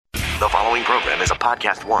following program is a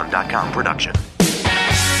podcast1.com production.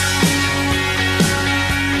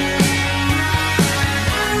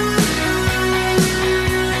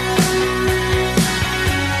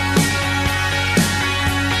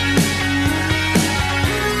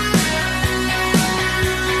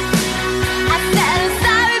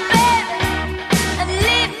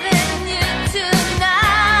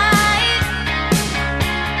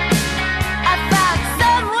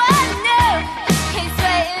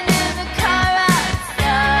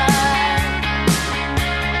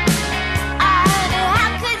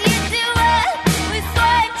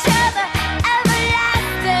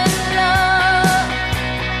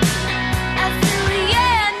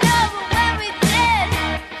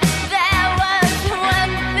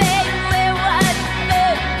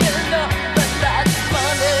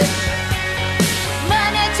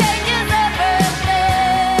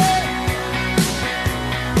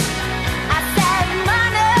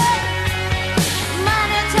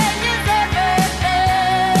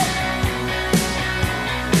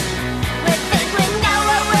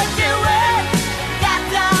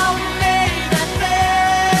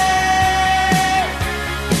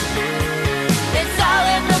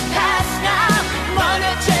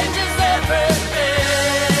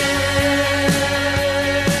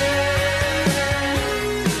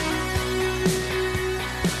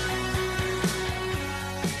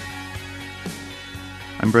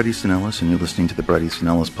 I'm Bret Easton Ellis, and you're listening to the Bret Easton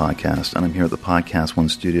Ellis podcast, and I'm here at the Podcast One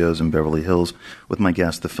Studios in Beverly Hills with my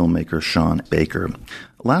guest, the filmmaker Sean Baker.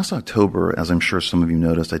 Last October, as I'm sure some of you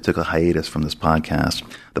noticed, I took a hiatus from this podcast.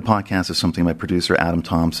 The podcast is something my producer Adam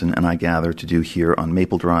Thompson and I gather to do here on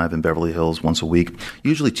Maple Drive in Beverly Hills once a week,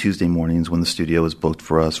 usually Tuesday mornings when the studio is booked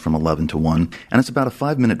for us from 11 to 1, and it's about a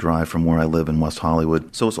 5-minute drive from where I live in West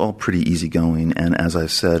Hollywood, so it's all pretty easygoing, and as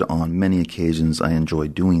I've said on many occasions, I enjoy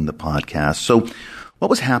doing the podcast. So, what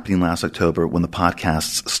was happening last October when the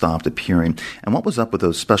podcasts stopped appearing? And what was up with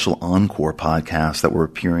those special encore podcasts that were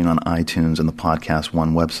appearing on iTunes and the Podcast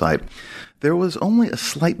One website? There was only a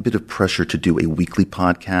slight bit of pressure to do a weekly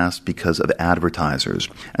podcast because of advertisers.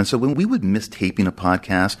 And so when we would miss taping a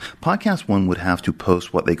podcast, Podcast One would have to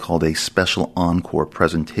post what they called a special encore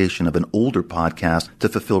presentation of an older podcast to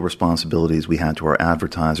fulfill responsibilities we had to our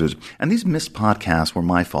advertisers. And these missed podcasts were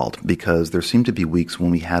my fault because there seemed to be weeks when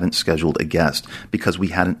we hadn't scheduled a guest because we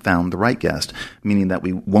hadn't found the right guest, meaning that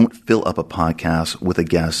we won't fill up a podcast with a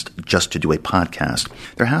guest just to do a podcast.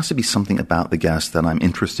 There has to be something about the guest that I'm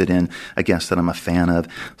interested in, a guest that I'm a fan of,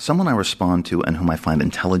 someone I respond to and whom I find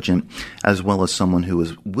intelligent, as well as someone who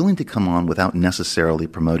is willing to come on without necessarily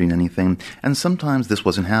promoting anything. And sometimes this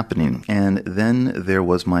wasn't happening. And then there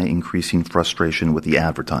was my increasing frustration with the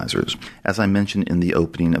advertisers. As I mentioned in the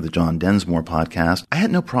opening of the John Densmore podcast, I had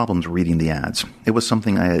no problems reading the ads. It was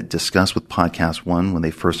something I had discussed with Podcast One when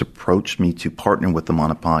they first approached me to partner with them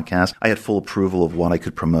on a podcast. I had full approval of what I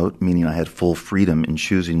could promote, meaning I had full freedom in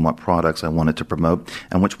choosing what products I wanted to promote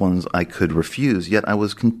and which ones I could refuse, yet I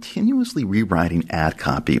was continuously rewriting ad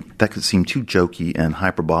copy that could seem too jokey and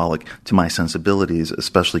hyperbolic to my sensibilities,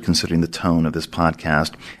 especially considering the tone of this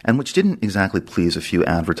podcast, and which didn't exactly please a few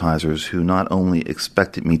advertisers who not only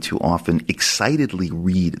expected me to often excitedly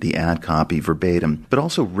read the ad copy verbatim, but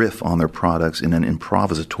also riff on their products in an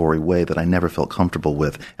improvisatory way that I never felt comfortable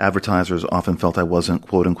with. Advertisers often felt I wasn't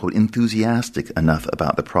quote-unquote enthusiastic enough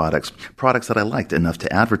about the products that I liked enough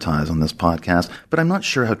to advertise on this podcast, but I'm not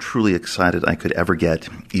sure how truly excited I could ever get,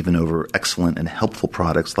 even over excellent and helpful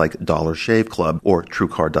products like Dollar Shave Club or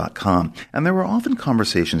TrueCar.com. And there were often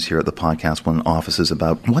conversations here at the Podcast One offices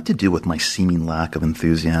about what to do with my seeming lack of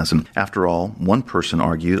enthusiasm. After all, one person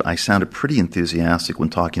argued I sounded pretty enthusiastic when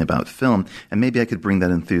talking about film, and maybe I could bring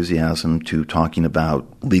that enthusiasm to talking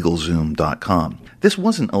about LegalZoom.com. This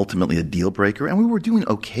wasn't ultimately a deal breaker, and we were doing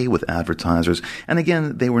okay with advertisers. And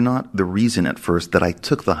again, they were not the reason at first that I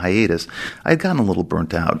took the hiatus. I had gotten a little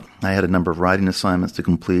burnt out. I had a number of writing assignments to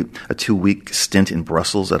complete, a 2-week stint in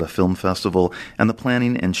Brussels at a film festival, and the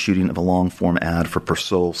planning and shooting of a long-form ad for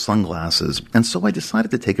Persol sunglasses. And so I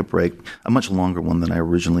decided to take a break, a much longer one than I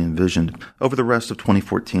originally envisioned. Over the rest of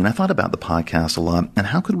 2014, I thought about the podcast a lot, and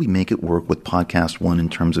how could we make it work with Podcast One in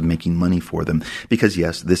terms of making money for them? Because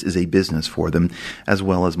yes, this is a business for them, as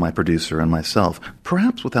well as my producer and myself,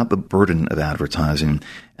 perhaps without the burden of advertising.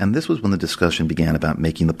 And this was when the discussion began about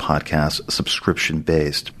making the podcast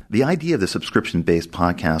subscription-based. The idea of the subscription-based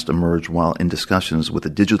podcast emerged while in discussions with the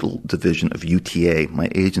digital division of UTA, my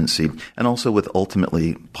agency, and also with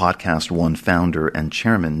ultimately Podcast One founder and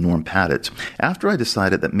chairman Norm Patitz, after I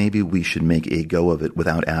decided that maybe we should make a go of it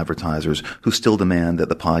without advertisers who still demand that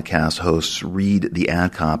the podcast hosts read the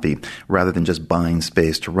ad copy rather than just buying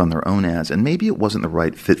space to run their own ads, and maybe it wasn't the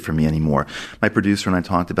right fit for me anymore. My producer and I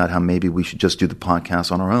talked about how maybe we should just do the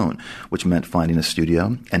podcast on our own, which meant finding a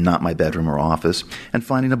studio and not my bedroom or office, and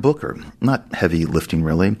finding a booker. Not heavy lifting,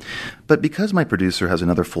 really. But because my producer has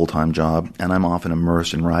another full-time job, and I'm often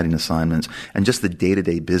immersed in writing assignments, and just the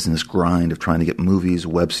day-to-day business grind of trying to get movies,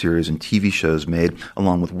 web series, and TV shows made,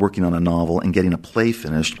 along with working on a novel and getting a play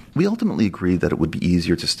finished, we ultimately agreed that it would be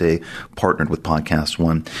easier to stay partnered with Podcast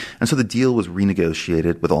One. And so the deal was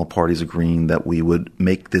renegotiated, with all parties agreeing that we would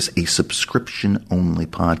make this a subscription-only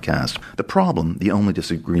podcast. The problem, the only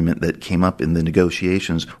disagreement that came up in the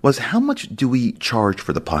negotiations, was how much do we charge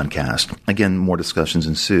for the podcast? Again, more discussions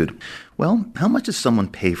ensued. Well, how much does someone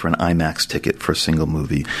pay for an IMAX ticket for a single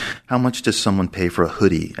movie? How much does someone pay for a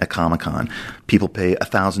hoodie at Comic-Con? People pay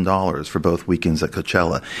 $1,000 for both weekends at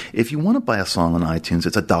Coachella. If you want to buy a song on iTunes,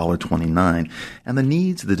 it's $1.29. And the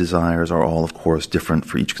needs, the desires are all, of course, different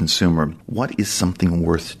for each consumer. What is something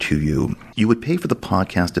worth to you? You would pay for the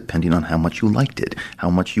podcast depending on how much you liked it,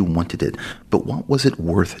 how much you wanted it. But what was it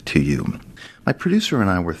worth to you? My producer and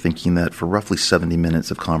I were thinking that for roughly 70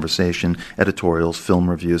 minutes of conversation, editorials, film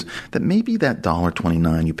reviews, that maybe that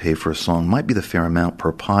 $1.29 you pay for a song might be the fair amount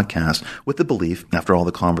per podcast, with the belief, after all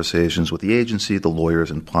the conversations with the agency, the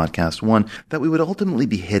lawyers, and Podcast One, that we would ultimately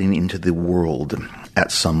be heading into the world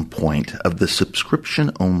at some point of the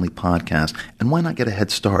subscription-only podcast, and why not get a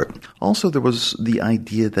head start? Also, there was the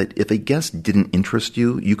idea that if a guest didn't interest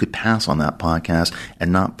you, you could pass on that podcast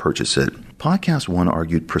and not purchase it. Podcast One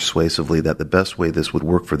argued persuasively that the best way this would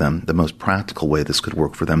work for them, the most practical way this could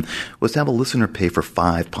work for them, was to have a listener pay for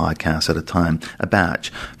 5 podcasts at a time, a batch,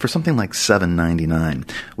 for something like $7.99,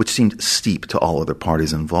 which seemed steep to all other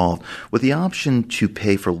parties involved, with the option to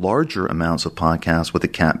pay for larger amounts of podcasts, with the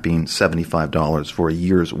cap being $75 for a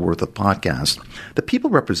year's worth of podcasts. The people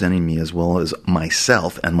representing me, as well as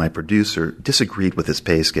myself and my producer, disagreed with this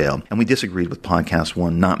pay scale, and we disagreed with Podcast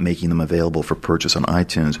One not making them available for purchase on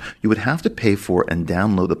iTunes. You would have to pay for and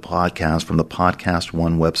download the podcast from the Podcast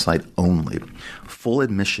One website only. Full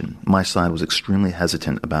admission, my side was extremely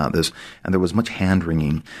hesitant about this, and there was much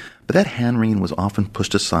hand-wringing. But that hand-wringing was often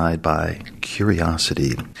pushed aside by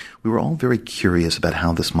curiosity. We were all very curious about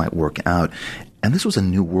how this might work out, and this was a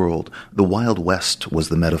new world. The Wild West was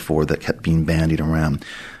the metaphor that kept being bandied around.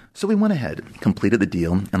 So we went ahead, completed the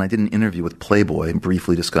deal, and I did an interview with Playboy,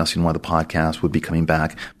 briefly discussing why the podcast would be coming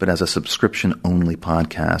back, but as a subscription-only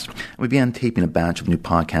podcast. And we began taping a batch of new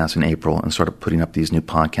podcasts in April and started putting up these new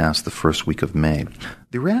podcasts the first week of May.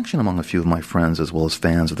 The reaction among a few of my friends, as well as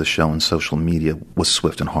fans of the show on social media, was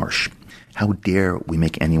swift and harsh. How dare we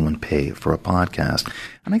make anyone pay for a podcast?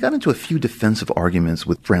 And I got into a few defensive arguments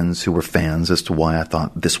with friends who were fans as to why I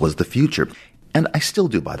thought this was the future. And I still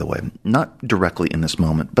do, by the way, not directly in this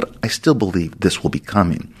moment, but I still believe this will be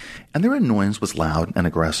coming. And their annoyance was loud and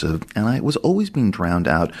aggressive, and I was always being drowned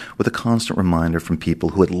out with a constant reminder from people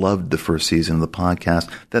who had loved the first season of the podcast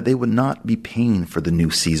that they would not be paying for the new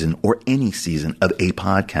season or any season of a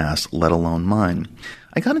podcast, let alone mine.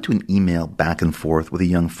 I got into an email back and forth with a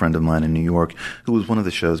young friend of mine in New York who was one of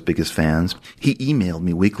the show's biggest fans. He emailed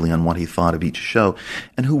me weekly on what he thought of each show,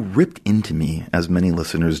 and who ripped into me, as many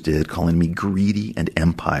listeners did, calling me greedy and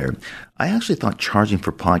Empire. I actually thought charging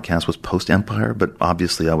for podcasts was post-Empire, but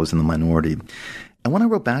obviously I was in the minority. And when I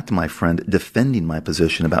wrote back to my friend defending my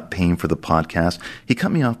position about paying for the podcast, he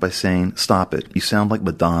cut me off by saying, "Stop it, you sound like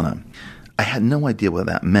Madonna." I had no idea what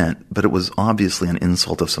that meant, but it was obviously an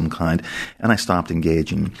insult of some kind, and I stopped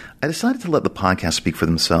engaging. I decided to let the podcast speak for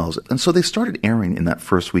themselves, and so they started airing in that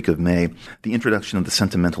first week of May. The introduction of the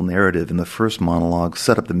sentimental narrative in the first monologue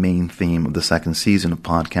set up the main theme of the second season of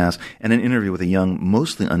podcast, and an interview with a young,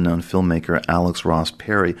 mostly unknown filmmaker, Alex Ross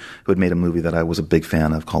Perry, who had made a movie that I was a big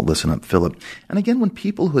fan of called Listen Up, Philip. And again, when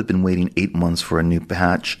people who had been waiting 8 months for a new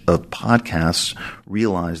batch of podcasts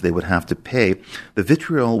realized they would have to pay, the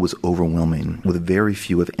vitriol was overwhelming, with very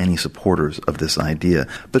few, if any, supporters of this idea.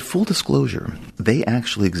 But full disclosure, they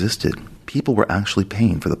actually existed. people were actually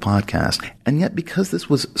paying for the podcast. And yet, because this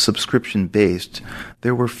was subscription-based,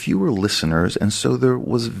 there were fewer listeners, and so there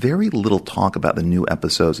was very little talk about the new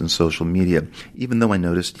episodes in social media, even though I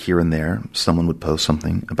noticed here and there someone would post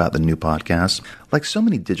something about the new podcast. Like so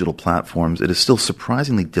many digital platforms, it is still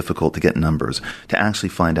surprisingly difficult to get numbers, to actually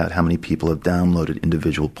find out how many people have downloaded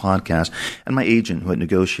individual podcasts, and my agent, who had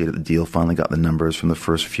negotiated the deal, finally got the numbers from the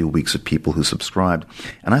first few weeks of people who subscribed,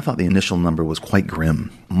 and I thought the initial number was quite grim,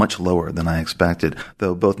 much lower than I expected,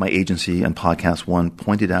 though both my agency and Podcast One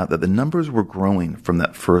pointed out that the numbers were growing from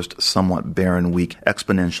that first somewhat barren week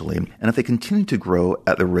exponentially, and if they continued to grow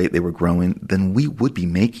at the rate they were growing, then we would be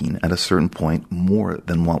making, at a certain point, more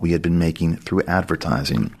than what we had been making through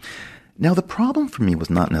advertising. Now, the problem for me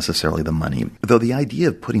was not necessarily the money, though the idea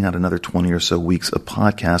of putting out another 20 or so weeks of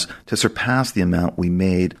podcasts to surpass the amount we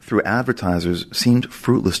made through advertisers seemed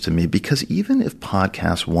fruitless to me, because even if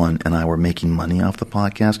Podcast One and I were making money off the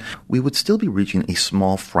podcast, we would still be reaching a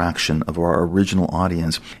small fraction of our original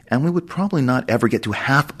audience, and we would probably not ever get to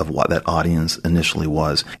half of what that audience initially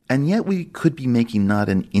was. And yet we could be making not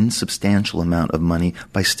an insubstantial amount of money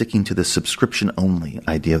by sticking to the subscription-only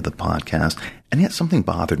idea of the podcast. And yet something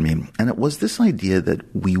bothered me, and it was this idea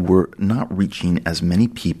that we were not reaching as many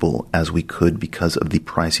people as we could because of the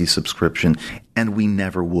pricey subscription, and we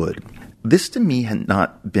never would. This to me had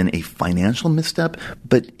not been a financial misstep,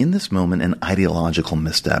 but in this moment an ideological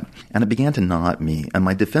misstep, and it began to gnaw at me, and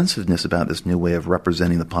my defensiveness about this new way of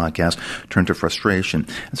representing the podcast turned to frustration.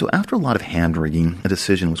 And so after a lot of hand-wringing, a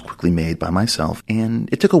decision was quickly made by myself, and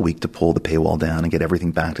it took a week to pull the paywall down and get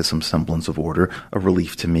everything back to some semblance of order, a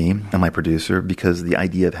relief to me and my producer, because the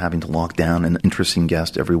idea of having to lock down an interesting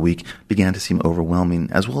guest every week began to seem overwhelming,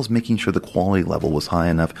 as well as making sure the quality level was high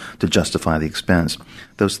enough to justify the expense.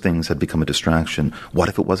 Those things had become a distraction. What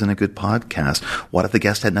if it wasn't a good podcast? What if the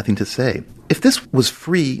guest had nothing to say? If this was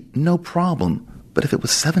free, no problem. But if it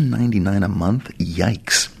was $7.99 a month,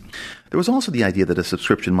 yikes. There was also the idea that a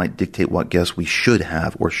subscription might dictate what guests we should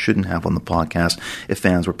have or shouldn't have on the podcast if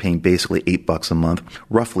fans were paying basically $8 a month.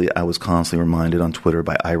 Roughly, I was constantly reminded on Twitter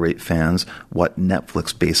by irate fans what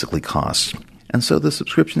Netflix basically costs. And so the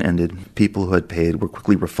subscription ended, people who had paid were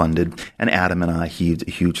quickly refunded, and Adam and I heaved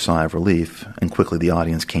a huge sigh of relief, and quickly the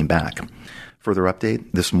audience came back. Further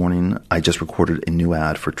update, this morning I just recorded a new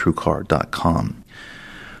ad for TrueCar.com.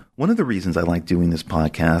 One of the reasons I like doing this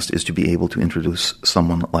podcast is to be able to introduce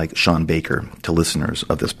someone like Sean Baker to listeners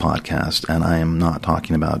of this podcast, and I am not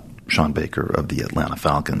talking about Sean Baker of the Atlanta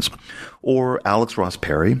Falcons, or Alex Ross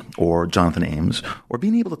Perry, or Jonathan Ames, or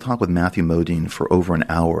being able to talk with Matthew Modine for over an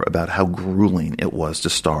hour about how grueling it was to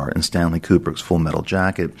star in Stanley Kubrick's Full Metal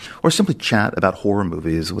Jacket, or simply chat about horror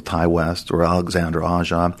movies with Ty West or Alexander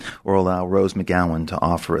Aja, or allow Rose McGowan to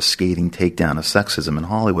offer a scathing takedown of sexism in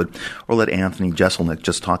Hollywood, or let Anthony Jeselnik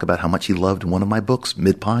just talk about how much he loved one of my books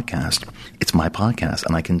mid-podcast. It's my podcast,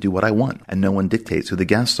 and I can do what I want, and no one dictates who the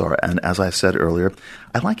guests are. And as I said earlier,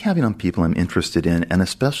 I like having on people I'm interested in, and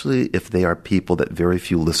especially if they are people that very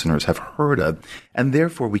few listeners have heard of, and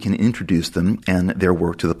therefore we can introduce them and their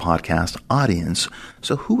work to the podcast audience.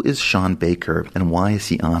 So who is Sean Baker, and why is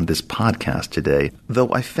he on this podcast today?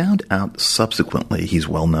 Though I found out subsequently he's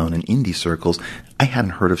well known in indie circles, I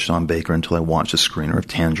hadn't heard of Sean Baker until I watched a screener of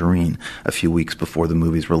Tangerine a few weeks before the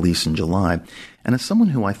movie's release in July. And as someone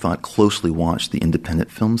who I thought closely watched the independent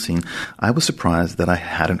film scene, I was surprised that I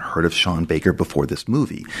hadn't heard of Sean Baker before this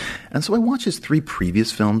movie. And so I watched his 3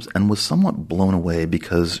 previous films and was somewhat blown away,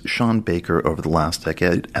 because Sean Baker over the last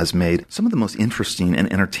decade has made some of the most interesting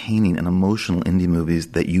and entertaining and emotional indie movies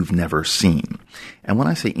that you've never seen. And when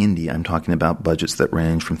I say indie, I'm talking about budgets that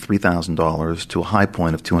range from $3,000 to a high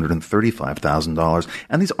point of $235,000.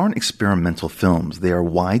 And these aren't experimental films. They are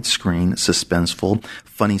widescreen, suspenseful,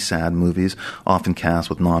 funny, sad movies, often cast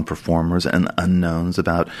with non-performers and unknowns,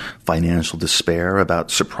 about financial despair,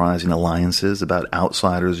 about surprising alliances, about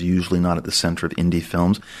outsiders usually not at the center of indie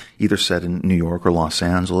films, either set in New York or Los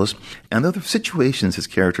Angeles. And though the situations his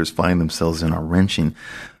characters find themselves in are wrenching,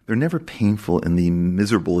 they're never painful in the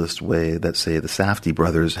miserablest way that, say, the Safdie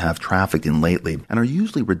brothers have trafficked in lately, and are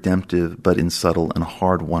usually redemptive but in subtle and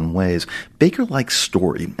hard-won ways. Baker likes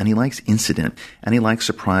story, and he likes incident, and he likes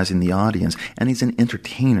surprising the audience, and he's an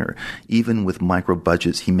entertainer. Even with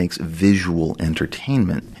micro-budgets, he makes visual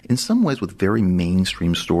entertainment, in some ways with very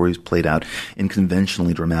mainstream stories played out in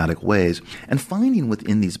conventionally dramatic ways, and finding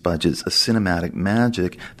within these budgets a cinematic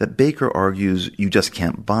magic that Baker argues you just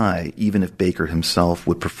can't buy, even if Baker himself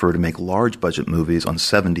would prefer prefer to make large-budget movies on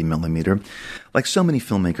 70 millimeter. Like so many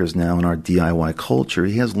filmmakers now in our DIY culture,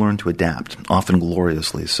 he has learned to adapt, often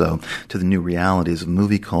gloriously so, to the new realities of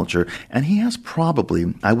movie culture, and he has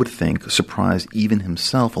probably, I would think, surprised even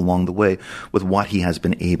himself along the way with what he has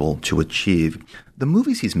been able to achieve. The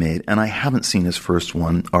movies he's made, and I haven't seen his first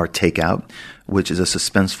one, are Takeout, which is a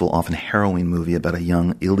suspenseful, often harrowing movie about a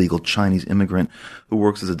young, illegal Chinese immigrant who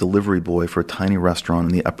works as a delivery boy for a tiny restaurant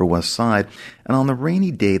in the Upper West Side, and on the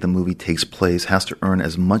rainy day the movie takes place, has to earn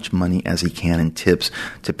as much money as he can in tips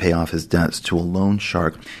to pay off his debts to a loan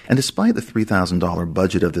shark. And despite the $3,000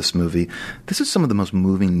 budget of this movie, this is some of the most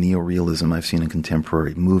moving neorealism I've seen in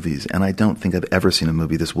contemporary movies, and I don't think I've ever seen a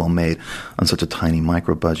movie this well made on such a tiny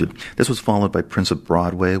micro-budget. This was followed by Prince of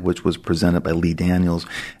Broadway, which was presented by Lee Daniels,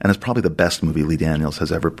 and is probably the best movie Lee Daniels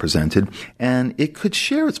has ever presented. And it could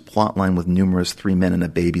share its plotline with numerous three men and a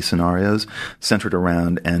baby scenarios, centered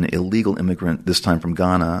around an illegal immigrant, this time from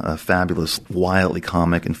Ghana, a fabulous, wildly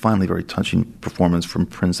comic, and finally very touching performance from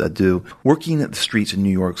Prince Adu, working at the streets of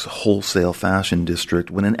New York's wholesale fashion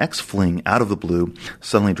district when an ex-fling, out of the blue,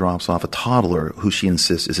 suddenly drops off a toddler who she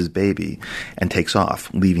insists is his baby, and takes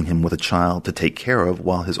off, leaving him with a child to take care of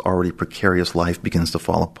while his already precarious life begins to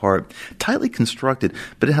fall apart. Tightly constructed,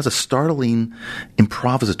 but it has a startling,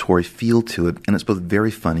 improvisatory feel to it, and it's both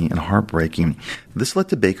very funny and heartbreaking. This led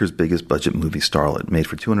to Baker's biggest budget movie, Starlet, made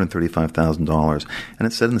for $235,000, and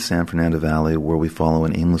it's set in the San Fernando Valley, where we follow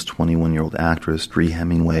an aimless 21-year-old actress, Dree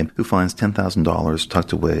Hemingway, who finds $10,000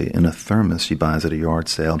 tucked away in a thermos she buys at a yard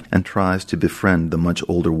sale and tries to befriend the much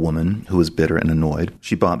older woman who is bitter and annoyed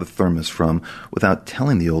she bought the thermos from without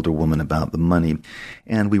telling the older woman about the money.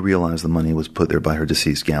 And we realize the money was put there by her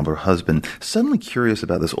deceased gambler husband. Suddenly curious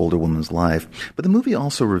about this older woman's life, but the movie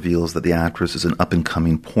also reveals that the actress is an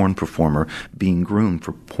up-and-coming porn performer being groomed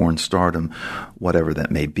for porn stardom, whatever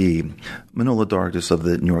that may be. Manohla Dargis of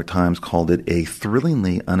the New York Times called it a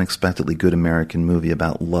thrillingly, unexpectedly good American movie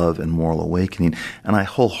about love and moral awakening, and I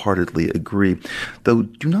wholeheartedly agree. Though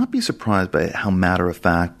do not be surprised by how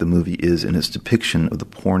matter-of-fact the movie is in its depiction of the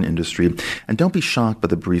porn industry, and don't be shocked by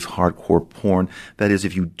the brief hardcore porn, that is,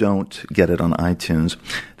 if you don't get it on iTunes,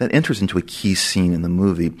 that enters into a key scene in the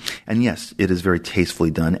movie. And yes, it is very tastefully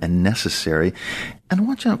done and necessary, and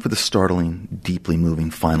watch out for the startling, deeply moving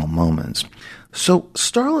final moments. So,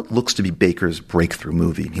 Starlet looks to be Baker's breakthrough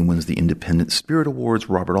movie. He wins the Independent Spirit Awards,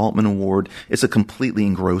 Robert Altman Award. It's a completely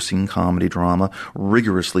engrossing comedy drama,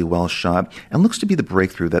 rigorously well shot, and looks to be the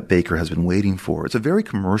breakthrough that Baker has been waiting for. It's a very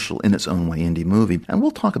commercial, in its own way, indie movie, and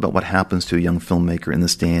we'll talk about what happens to a young filmmaker in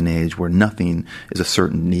this day and age where nothing is a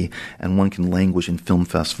certainty, and one can languish in film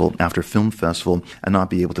festival after film festival and not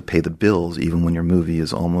be able to pay the bills even when your movie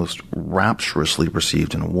is almost rapturously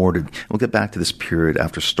received and awarded. We'll get back to this period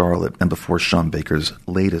after Starlet and before Sean Baker's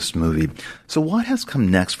latest movie. So what has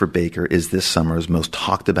come next for Baker is this summer's most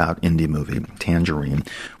talked about indie movie, Tangerine,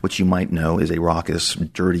 which you might know is a raucous,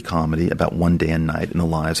 dirty comedy about one day and night in the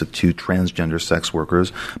lives of two transgender sex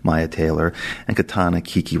workers, Maya Taylor and Katana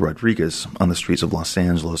Kiki Rodriguez, on the streets of Los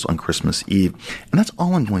Angeles on Christmas Eve. And that's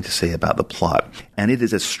all I'm going to say about the plot. And it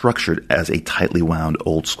is as structured as a tightly wound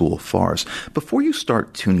old-school farce. Before you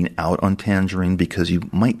start tuning out on Tangerine because you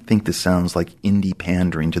might think this sounds like indie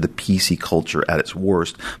pandering to the PC culture at its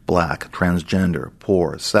worst, black, transgender,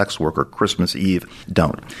 poor, sex worker, Christmas Eve,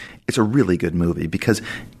 don't. It's a really good movie because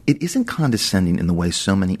it isn't condescending in the way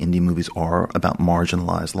so many indie movies are about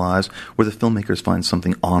marginalized lives, where the filmmakers find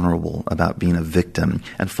something honorable about being a victim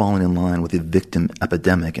and falling in line with the victim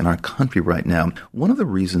epidemic in our country right now. One of the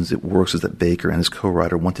reasons it works is that Baker and his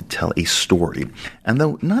co-writer want to tell a story. And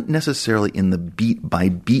though not necessarily in the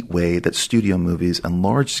beat-by-beat way that studio movies and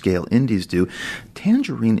large-scale indies do,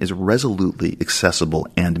 Tangerine is resolutely accessible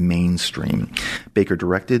and mainstream. Baker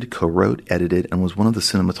directed, co-wrote, edited, and was one of the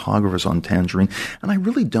cinematographers on Tangerine, and I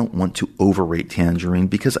really don't want to overrate Tangerine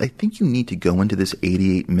because I think you need to go into this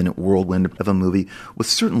 88-minute whirlwind of a movie with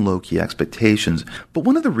certain low-key expectations. But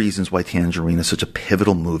one of the reasons why Tangerine is such a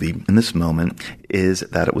pivotal movie in this moment is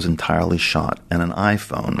that it was entirely shot on an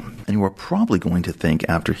iPhone. And you are probably going to think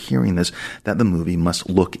after hearing this that the movie must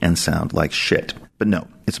look and sound like shit. But no,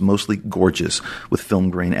 it's mostly gorgeous, with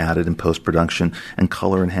film grain added in post-production and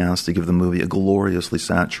color enhanced to give the movie a gloriously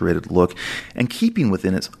saturated look. And keeping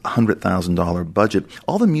within its $100,000 budget,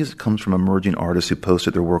 all the music comes from emerging artists who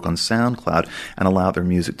posted their work on SoundCloud and allowed their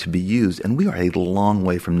music to be used. And we are a long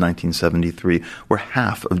way from 1973, where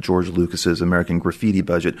half of George Lucas's American Graffiti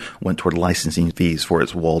budget went toward licensing fees for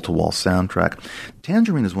its wall-to-wall soundtrack.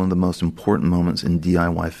 Tangerine is one of the most important moments in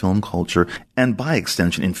DIY film culture, and by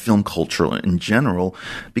extension in film culture in general,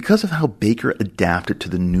 because of how Baker adapted to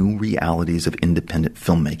the new realities of independent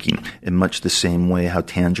filmmaking, in much the same way how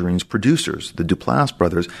Tangerine's producers, the Duplass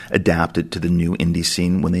brothers, adapted to the new indie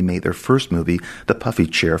scene when they made their first movie, The Puffy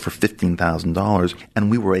Chair, for $15,000, and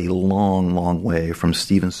we were a long, long way from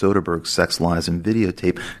Steven Soderbergh's Sex, Lies, and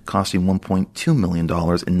Videotape costing $1.2 million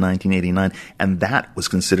in 1989, and that was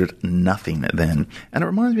considered nothing then. And it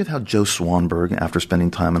reminds me of how Joe Swanberg, after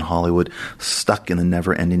spending time in Hollywood, stuck in a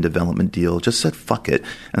never-ending development deal, just said fuck it,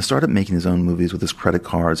 and started making his own movies with his credit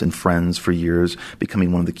cards and friends for years,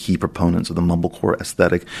 becoming one of the key proponents of the mumblecore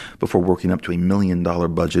aesthetic before working up to $1 million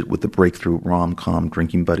budget with the breakthrough rom-com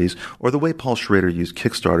Drinking Buddies, or the way Paul Schrader used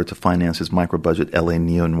Kickstarter to finance his micro-budget LA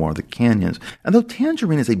neo-noir The Canyons. And though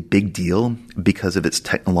Tangerine is a big deal because of its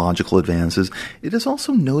technological advances, it is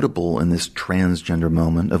also notable in this transgender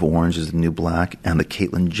moment of Orange is the New Black and the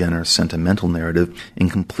Caitlyn Jenner sentimental narrative in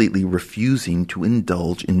completely refusing to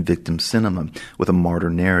indulge in victim cinema with a martyr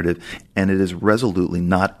narrative, and it is resolutely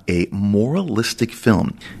not a moralistic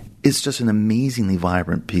film. It's just an amazingly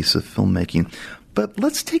vibrant piece of filmmaking. But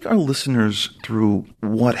let's take our listeners through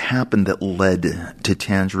what happened that led to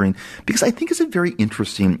Tangerine, because I think it's a very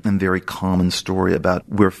interesting and very common story about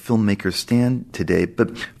where filmmakers stand today.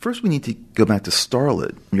 But first we need to go back to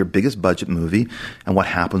Starlet, your biggest budget movie, and what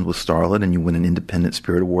happened with Starlet, and you win an Independent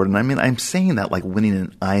Spirit Award. And I mean, I'm saying that like winning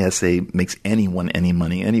an ISA makes anyone any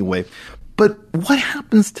money anyway. But what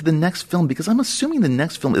happens to the next film? Because I'm assuming the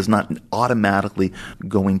next film is not automatically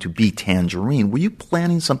going to be Tangerine. Were you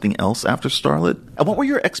planning something else after Starlet? And what were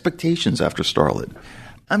your expectations after Starlet?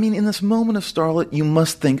 I mean, in this moment of Starlet, you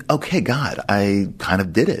must think, okay, God, I kind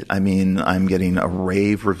of did it. I mean, I'm getting a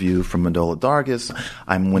rave review from Mandola Dargis.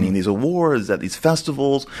 I'm winning these awards at these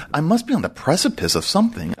festivals. I must be on the precipice of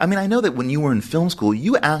something. I mean, I know that when you were in film school,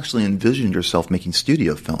 you actually envisioned yourself making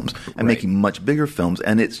studio films and making much bigger films.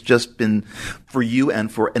 And it's just been, for you and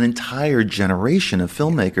for an entire generation of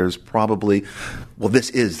filmmakers, probably, well, this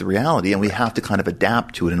is the reality, and we have to kind of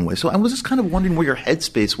adapt to it in a way. So I was just kind of wondering where your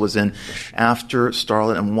headspace was in after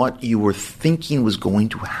Starlet and what you were thinking was going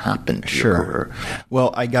to happen to your career.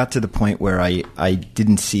 Well, I got to the point where I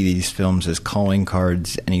didn't see these films as calling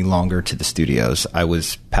cards any longer to the studios. I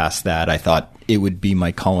was past that. I thought it would be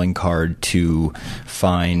my calling card to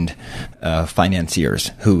find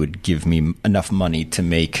financiers who would give me enough money to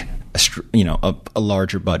make a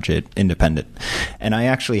larger budget independent. And I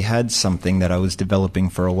actually had something that I was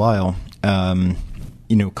developing for a while.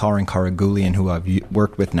 Karan Karagulian, who I've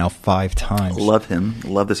worked with now 5 times. Love him.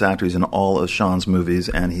 Love this actor. He's in all of Sean's movies,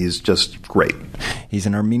 and he's just great. He's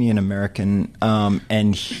an Armenian-American,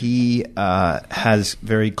 and he has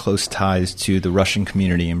very close ties to the Russian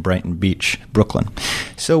community in Brighton Beach, Brooklyn.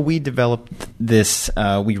 So we developed this,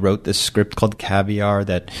 we wrote this script called Caviar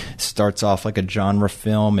that starts off like a genre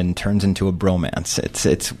film and turns into a bromance.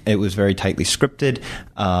 It was very tightly scripted.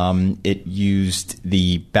 It used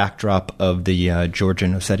the backdrop of the Georgian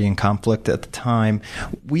Ossetian conflict at the time.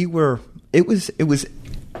 It was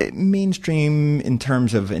mainstream in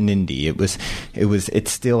terms of an indie. It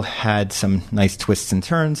still had some nice twists and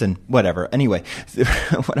turns and whatever. Anyway,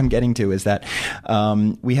 what I'm getting to is that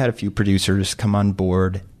we had a few producers come on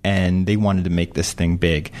board, and they wanted to make this thing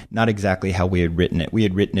big. Not exactly how we had written it. We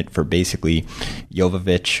had written it for basically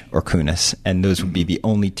Jovovich or Kunis, and those would be the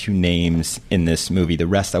only 2 names in this movie. The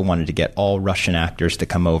rest, I wanted to get all Russian actors to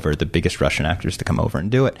come over, the biggest Russian actors to come over and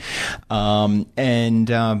do it.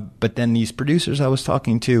 But then these producers I was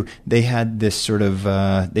talking to, they had this sort of,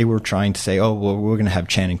 they were trying to say, oh, well, we're going to have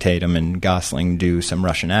Channing Tatum and Gosling do some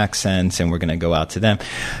Russian accents, and we're going to go out to them.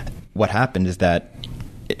 What happened is that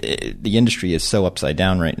the industry is so upside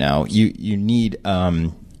down right now. You need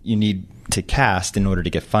to cast in order to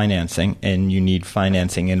get financing, and you need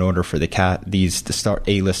financing in order for these to start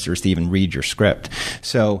A-listers to even read your script.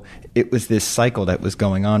 So it was this cycle that was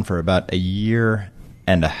going on for about a year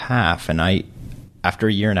and a half, and after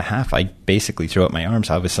a year and a half, I basically threw up my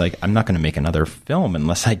arms. I was like, I'm not going to make another film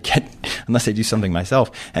unless I do something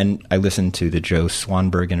myself. And I listened to the Joe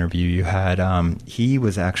Swanberg interview you had. He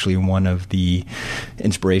was actually one of the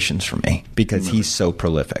inspirations for me because he's so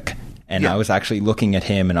prolific. And I was actually looking at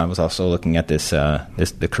him, and I was also looking at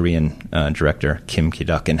the Korean director, Kim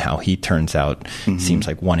Ki-duk, and how he turns out seems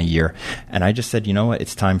like one a year. And I just said, you know what,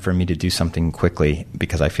 it's time for me to do something quickly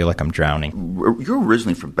because I feel like I'm drowning. You're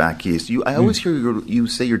originally from back east. I always hear you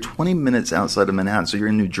say you're 20 minutes outside of Manhattan, so you're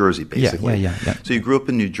in New Jersey, basically. Yeah. So you grew up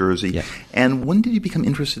in New Jersey. Yeah. And when did you become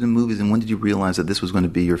interested in movies, and when did you realize that this was going to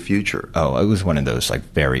be your future? Oh, it was one of those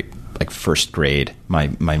first grade. My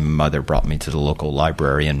mother brought me to the local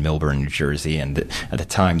library in Millburn, New Jersey, and at the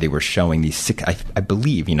time they were showing these I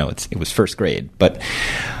believe, it was first grade, but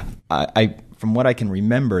from what I can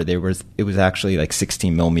remember, it was actually like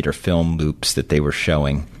 16 millimeter film loops that they were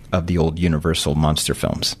showing of the old Universal monster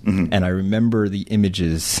films. Mm-hmm. And I remember the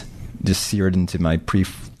images just seared into my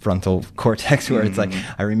prefrontal cortex where it's like,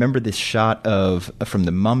 I remember this shot from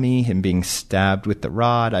the Mummy, him being stabbed with the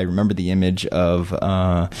rod. I remember the image of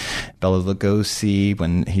Bela Lugosi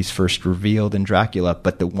when he's first revealed in Dracula.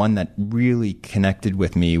 But the one that really connected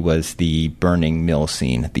with me was the burning mill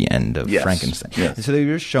scene at the end of Frankenstein. Yes. And so they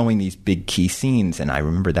were showing these big key scenes. And I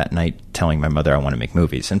remember that night telling my mother I want to make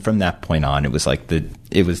movies. And from that point on, it was like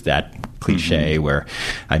it was that cliche where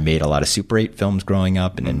I made a lot of Super 8 films growing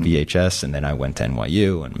up and then VHS, and then I went to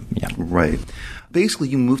NYU and Right. Basically,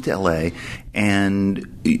 you moved to LA,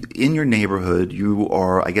 and in your neighborhood, you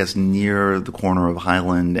are, I guess, near the corner of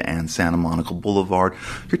Highland and Santa Monica Boulevard.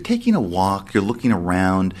 You're taking a walk, you're looking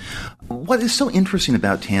around. What is so interesting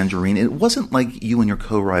about Tangerine, it wasn't like you and your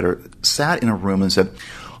co-writer sat in a room and said,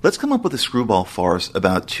 let's come up with a screwball farce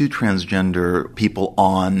about two transgender people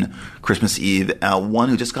on Christmas Eve. One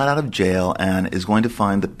who just got out of jail and is going to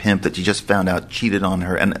find the pimp that she just found out cheated on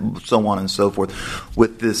her, and so on and so forth.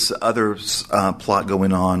 With this other plot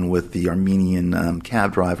going on with the Armenian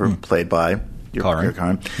cab driver played by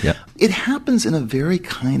Karin. Yeah. It happens in a very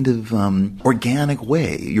kind of organic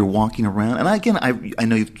way. You're walking around, and again, I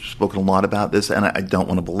know you've spoken a lot about this, and I don't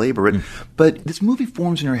want to belabor it, but this movie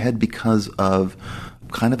forms in your head because of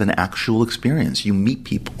kind of an actual experience. You meet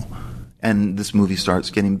people, and this movie starts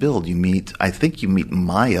getting built. I think you meet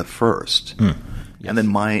Maya first. Yes. And then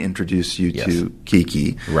Maya introduced you to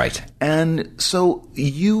Kiki. Right. And so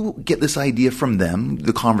you get this idea from them,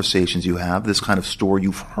 the conversations you have, this kind of story.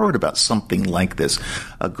 You've heard about something like this.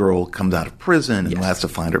 A girl comes out of prison and has to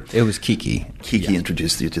find her. It was Kiki. Kiki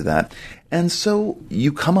introduced you to that. And so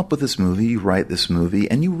you come up with this movie, you write this movie,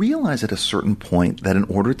 and you realize at a certain point that in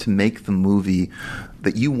order to make the movie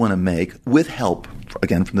that you want to make, with help,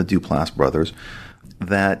 again, from the Duplass brothers,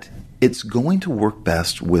 that it's going to work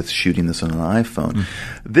best with shooting this on an iPhone.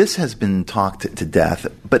 This has been talked to death,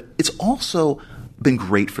 but it's also been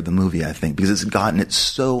great for the movie, I think, because it's gotten it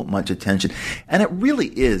so much attention. And it really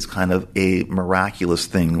is kind of a miraculous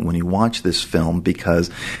thing when you watch this film, because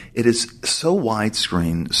it is so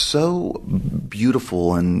widescreen, so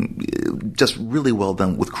beautiful, and just really well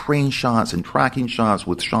done, with crane shots and tracking shots,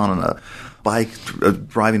 with Sean on a bike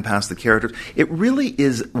driving past the characters. It really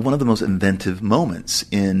is one of the most inventive moments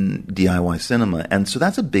in DIY cinema, and so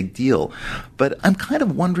that's a big deal. But I'm kind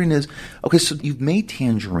of wondering okay, so you've made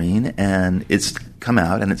Tangerine, and it's come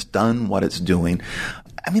out, and it's done what it's doing.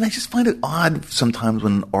 I mean, I just find it odd sometimes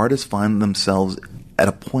when artists find themselves at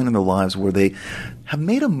a point in their lives where they have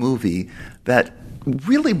made a movie that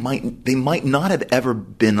really might not have ever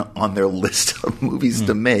been on their list of movies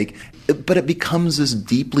to make, but it becomes this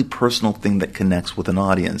deeply personal thing that connects with an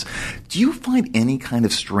audience. Do you find any kind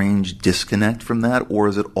of strange disconnect from that, or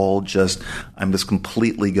is it all just, I'm just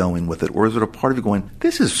completely going with it, or is it a part of you going,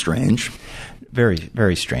 this is strange? Very,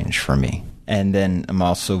 very strange for me. And then I'm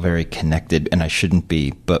also very connected, and I shouldn't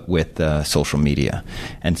be, but with social media.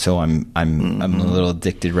 And so I'm a little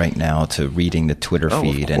addicted right now to reading the Twitter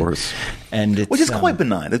feed. Of course. And it's, which is quite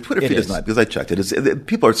benign. The Twitter feed is not, because I checked it.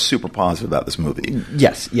 People are super positive about this movie.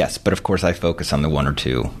 Yes. But of course I focus on the one or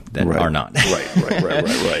two that are not.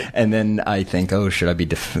 Right. And then I think, should I be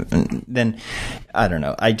then I don't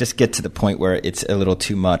know. I just get to the point where it's a little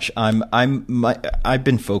too much. I've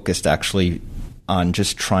been focused actually on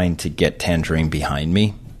just trying to get Tangerine behind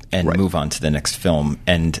me and move on to the next film.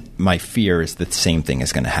 And my fear is that the same thing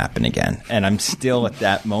is going to happen again. And I'm still at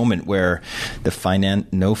that moment where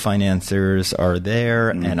no financiers are there,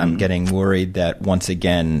 and I'm getting worried that once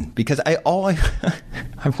again, because I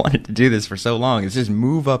wanted to do this for so long, is just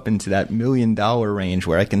move up into that $1 million range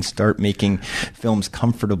where I can start making films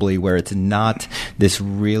comfortably, where it's not this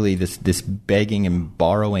begging and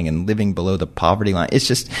borrowing and living below the poverty line. It's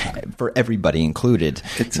just for everybody included,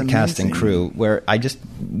 it's the cast and crew, where I just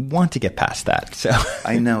want to get past that. So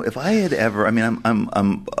I know if I had ever,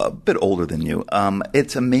 I'm a bit older than you.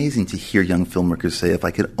 It's amazing to hear young filmmakers say, if I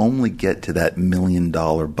could only get to that $1 million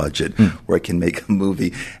budget where I can make a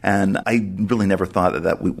movie. And I really never thought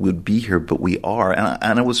that we would be here, but we are.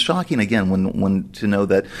 And it was shocking again when to know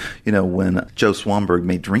that, when Joe Swanberg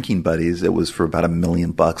made Drinking Buddies, it was for about $1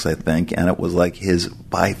 million, I think, and it was like his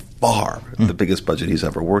by far the biggest budget he's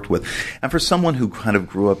ever worked with. And for someone who kind of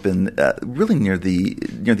grew up in really near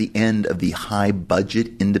the end of the high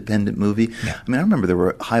budget independent movie. Yeah. I remember there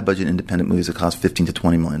were high budget independent movies that cost $15 to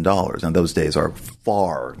 $20 million. Now those days are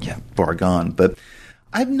far gone. But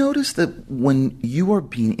I've noticed that when you are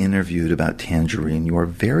being interviewed about Tangerine, you are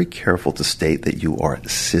very careful to state that you are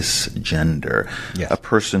cisgender, yes. A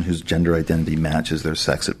person whose gender identity matches their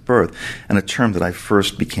sex at birth, and a term that I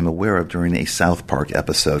first became aware of during a South Park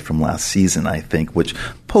episode from last season, I think, which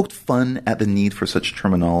poked fun at the need for such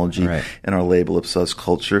terminology in our label-obsessed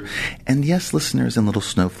culture. And yes, listeners and little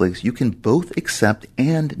snowflakes, you can both accept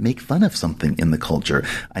and make fun of something in the culture.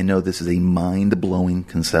 I know this is a mind-blowing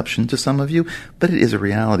conception to some of you, but it is a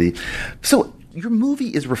reality. So your movie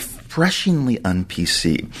is refreshingly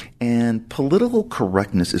un-PC, and political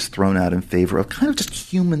correctness is thrown out in favor of kind of just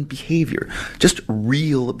human behavior, just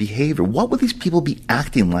real behavior. What would these people be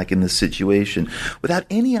acting like in this situation without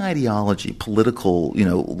any ideology, political,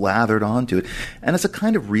 lathered onto it? And it's a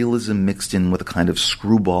kind of realism mixed in with a kind of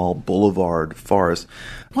screwball boulevard farce.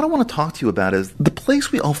 What I want to talk to you about is the place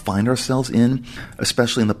we all find ourselves in,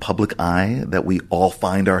 especially in the public eye that we all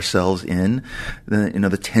find ourselves in,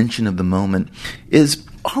 the tension of the moment, is,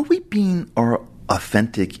 are we being our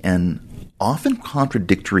authentic and often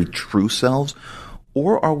contradictory true selves,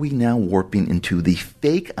 or are we now warping into the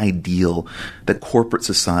fake ideal that corporate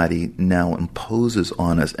society now imposes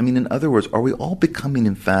on us? I mean, in other words, are we all becoming,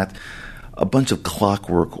 in fact, a bunch of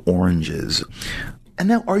clockwork oranges? And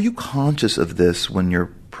now, are you conscious of this when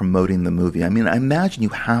you're promoting the movie? I mean, I imagine you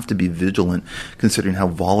have to be vigilant considering how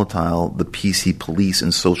volatile the PC police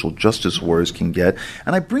and social justice wars can get.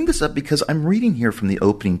 And I bring this up because I'm reading here from the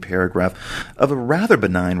opening paragraph of a rather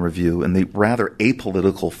benign review in the rather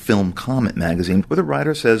apolitical Film Comment magazine, where the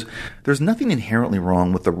writer says, "There's nothing inherently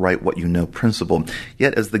wrong with the write what you know principle,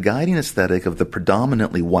 yet as the guiding aesthetic of the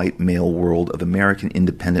predominantly white male world of American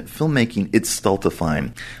independent filmmaking, it's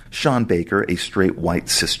stultifying. Sean Baker, a straight white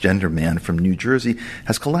cisgender man from New Jersey,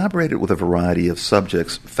 has collaborated with a variety of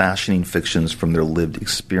subjects, fashioning fictions from their lived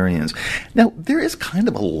experience." Now, there is kind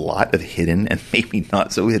of a lot of hidden and maybe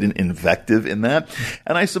not so hidden invective in that,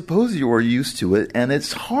 and I suppose you are used to it, and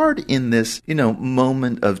it's hard in this,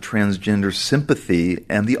 moment of transgender sympathy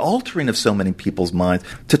and the altering of so many people's minds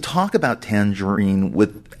to talk about Tangerine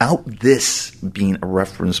without this being a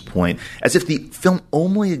reference point, as if the film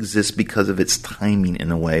only exists because of its timing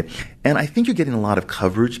in a way. And I think you're getting a lot of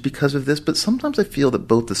coverage because of this, but sometimes I feel that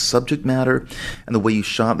both the subject matter and the way you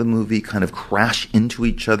shot the movie kind of crash into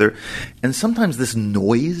each other. And sometimes this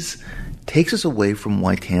noise takes us away from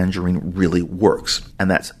why Tangerine really works. And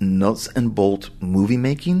that's nuts and bolt movie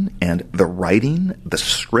making and the writing, the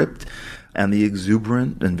script, and the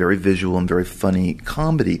exuberant and very visual and very funny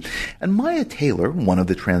comedy. And Maya Taylor, one of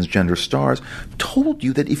the transgender stars, told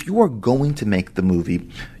you that if you are going to make the movie,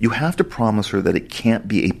 you have to promise her that it can't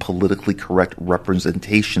be a politically correct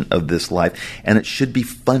representation of this life, and it should be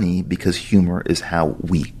funny because humor is how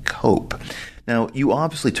we cope. Now, you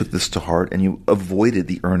obviously took this to heart and you avoided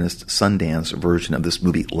the earnest Sundance version of this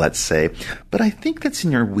movie, let's say, but I think that's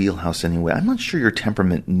in your wheelhouse anyway. I'm not sure your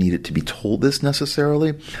temperament needed to be told this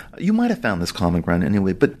necessarily. You might have found this common ground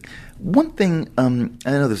anyway, but one thing, I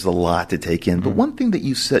know there's a lot to take in, but one thing that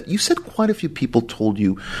you said quite a few people told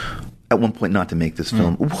you at one point not to make this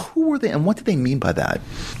film. Who were they and what did they mean by that?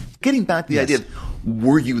 Getting back to the idea of,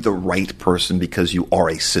 were you the right person because you are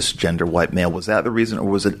a cisgender white male? Was that the reason, or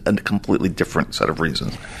was it a completely different set of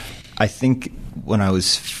reasons? I think when I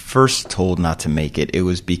was first told not to make it, it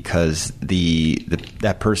was because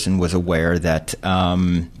that person was aware that,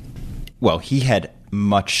 he had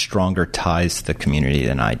much stronger ties to the community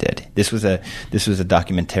than I did. This was a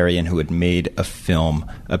documentarian who had made a film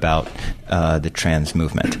about the trans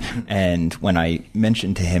movement, and when I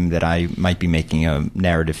mentioned to him that I might be making a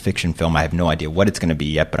narrative fiction film, I have no idea what it's going to be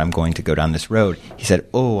yet, but I'm going to go down this road. He said,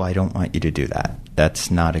 "Oh, I don't want you to do that. That's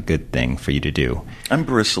not a good thing for you to do." I'm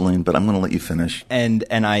bristling, but I'm going to let you finish. And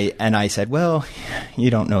I said, "Well, you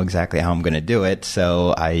don't know exactly how I'm going to do it,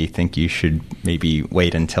 so I think you should maybe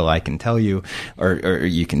wait until I can tell you, or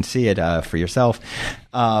you can see it for yourself."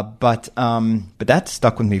 But that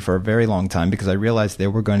stuck with me for a very long time because I realized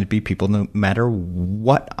there were going to be people, no matter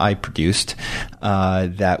what I produced,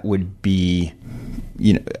 that would be,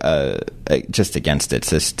 just against it,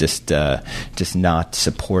 just not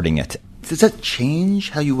supporting it. Does that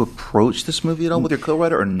change how you approach this movie at all with your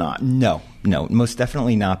co-writer or not? No, most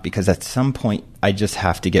definitely not, because at some point I just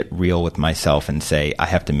have to get real with myself and say I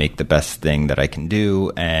have to make the best thing that I can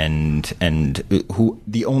do, and who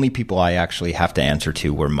the only people I actually have to answer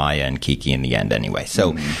to were Maya and Kiki in the end anyway.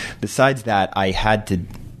 So besides that, I had to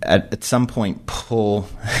at some point pull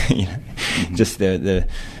just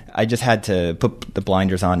I just had to put the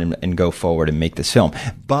blinders on and go forward and make this film.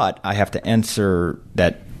 But I have to answer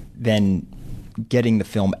that then getting the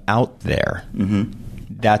film out there,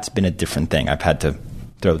 that's been a different thing. I've had to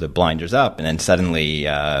throw the blinders up and then suddenly,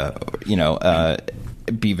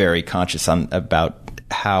 be very conscious about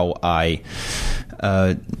how I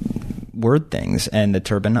word things and the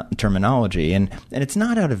terminology, and it's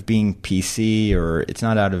not out of being PC or it's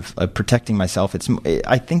not out of protecting myself.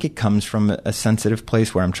 I think it comes from a sensitive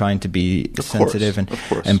place where I'm trying to be sensitive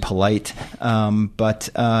and polite, but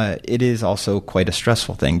it is also quite a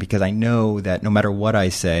stressful thing because I know that no matter what I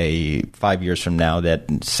say 5 years from now, that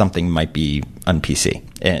something might be un-PC.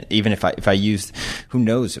 And even if I use, who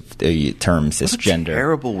knows if the term cisgender. What a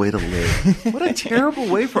terrible way to live. What a terrible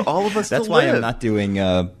way for all of us to live. That's why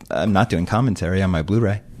I'm not doing commentary on my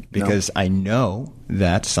Blu-ray, because I know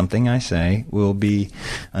that something I say will be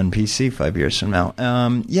on PC 5 years from now.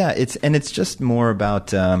 It's just more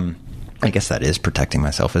about, I guess that is protecting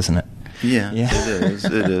myself, isn't it? Yeah, it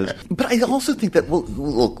is. But I also think that,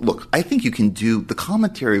 look, I think you can do the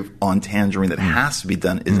commentary on Tangerine that has to be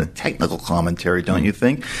done is a technical commentary, don't you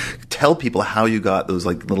think? Tell people how you got those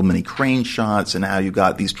like little mini crane shots and how you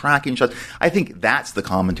got these tracking shots. I think that's the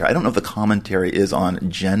commentary. I don't know if the commentary is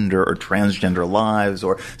on gender or transgender lives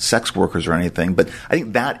or sex workers or anything, but I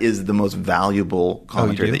think that is the most valuable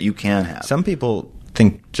commentary that you can have. Some people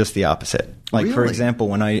think just the opposite. Like, really? For example,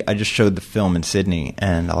 when I just showed the film in Sydney,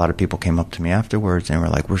 and a lot of people came up to me afterwards and were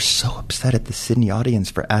like, we're so upset at the Sydney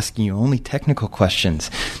audience for asking you only technical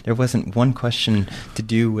questions. There wasn't one question to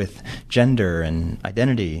do with gender and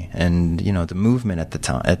identity and, the movement at the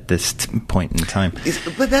time, at this point in time.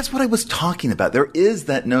 But that's what I was talking about. There is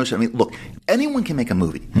that notion. I mean, look, anyone can make a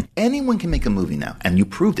movie. Anyone can make a movie now. And you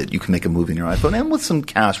proved it. You can make a movie on your iPhone and with some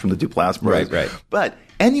cash from the Duplass brothers. Right. But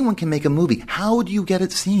anyone can make a movie. How do you get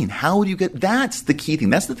it seen? How do you get... That's the key thing.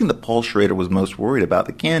 That's the thing that Paul Schrader was most worried about,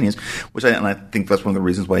 the Canyons, and I think that's one of the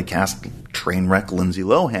reasons why he cast Trainwreck Lindsay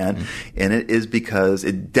Lohan in it, is because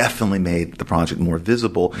it definitely made the project more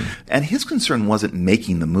visible. And his concern wasn't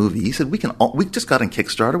making the movie. He said, we just got on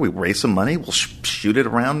Kickstarter, we raised some money, we'll shoot it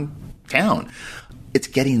around town. It's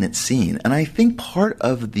getting it seen. And I think part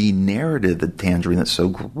of the narrative that Tangerine that's so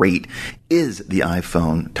great is the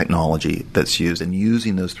iPhone technology that's used, and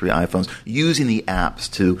using those 3 iPhones, using the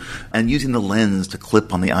apps and using the lens to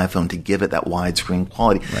clip on the iPhone to give it that widescreen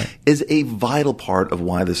quality is a vital part of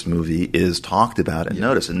why this movie is talked about and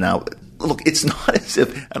noticed. And now, look, it's not as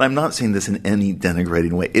if, and I'm not saying this in any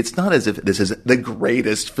denigrating way, it's not as if this is the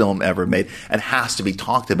greatest film ever made and has to be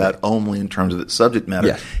talked about only in terms of its subject matter.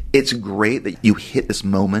 Yeah. It's great that you hit this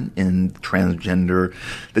moment in the transgender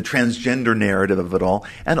narrative of it all,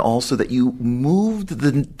 and also that you moved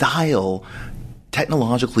the dial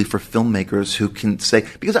technologically for filmmakers who can say,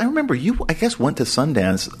 because I remember you, I guess, went to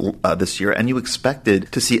Sundance this year and you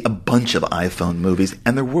expected to see a bunch of iPhone movies,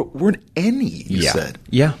 and there weren't any, you said.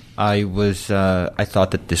 Yeah. I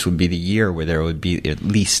thought that this would be the year where there would be at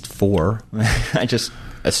least 4. I just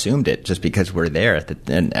assumed it just because we're there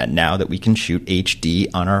and now that we can shoot HD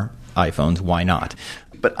on our iPhones, why not?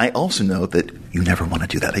 But I also know that you never want to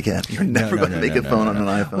do that again. You're never going to make a phone on an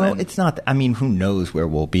iPhone. Well, it's not. I mean, who knows where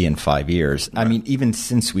we'll be in 5 years? Right. I mean, even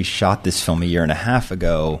since we shot this film a year and a half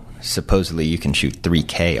ago, supposedly you can shoot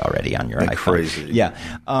 3K already on your iPhone. Crazy. Yeah.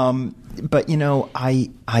 But,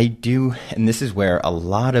 I do, and this is where a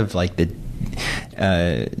lot of like the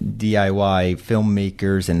DIY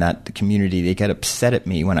filmmakers and the community, they get upset at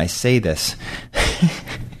me when I say this.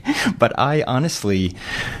 But I honestly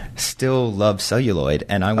still love celluloid,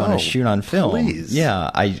 and I want to shoot on film. Please.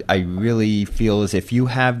 Yeah, I really feel as if you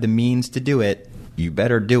have the means to do it, you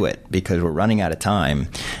better do it, because we're running out of time,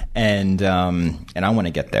 and I want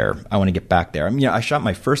to get there. I want to get back there. I mean, I shot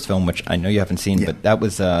my first film, which I know you haven't seen, but that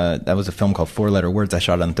was a film called 4-Letter Words. I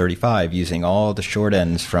shot on 35 using all the short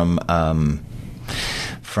ends from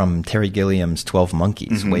Terry Gilliam's 12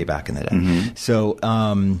 Monkeys way back in the day. So,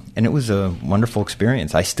 and it was a wonderful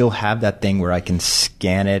experience. I still have that thing where I can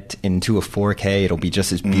scan it into a 4K. It'll be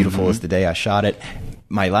just as beautiful as the day I shot it.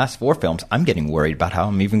 My last 4 films, I'm getting worried about how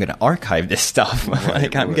I'm even going to archive this stuff.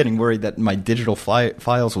 I'm getting worried that my digital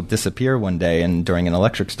files will disappear one day and during an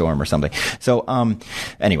electric storm or something. So,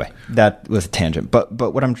 anyway, that was a tangent. But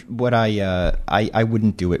I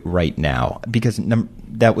wouldn't do it right now because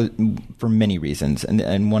that was for many reasons,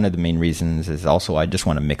 and one of the main reasons is also I just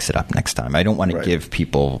want to mix it up next time. I don't want to give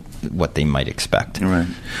people what they might expect. Right.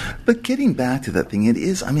 But getting back to that thing, it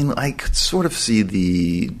is. I mean, I could sort of see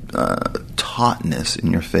the tautness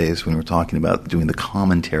in your face when we were talking about doing the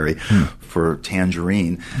commentary for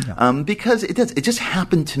Tangerine, because it does. It just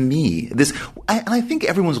happened to me. And I think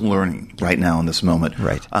everyone's learning right now in this moment.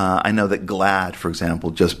 Right. I know that GLAAD, for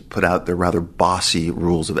example, just put out their rather bossy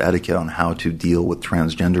rules of etiquette on how to deal with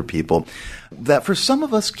transgender people. that for some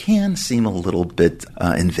of us can seem a little bit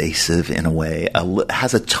invasive in a way,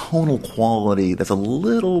 has a tonal quality that's a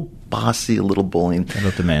little bossy, a little bullying. A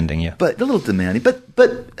little demanding, yeah. But a little demanding.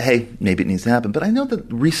 But hey, maybe it needs to happen. But I know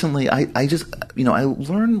that recently I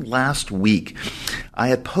learned last week I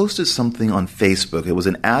had posted something on Facebook. It was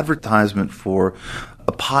an advertisement for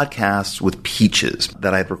a podcast with Peaches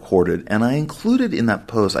that I had recorded. And I included in that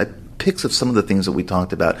post, pics of some of the things that we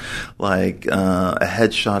talked about, like a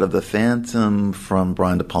headshot of the Phantom from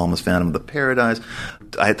Brian De Palma's Phantom of the Paradise.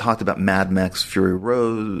 I had talked about Mad Max Fury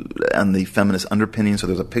Road and the feminist underpinning. So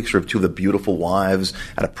there's a picture of two of the beautiful wives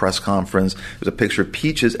at a press conference. There's a picture of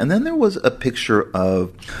Peaches. And then there was a picture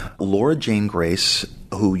of Laura Jane Grace,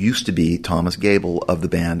 who used to be Thomas Gable of the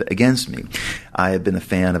band Against Me. I have been a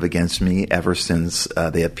fan of Against Me ever since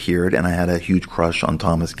they appeared, and I had a huge crush on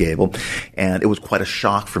Thomas Gable. And it was quite a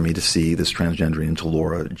shock for me to see this transgender into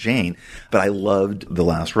Laura Jane. But I loved the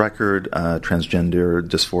last record, Transgender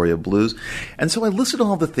Dysphoria Blues. And so I listed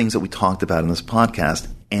all the things that we talked about in this podcast.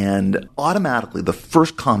 And automatically, the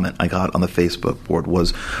first comment I got on the Facebook board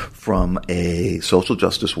was from a social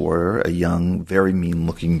justice warrior, a young, very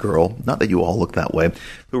mean-looking girl, not that you all look that way,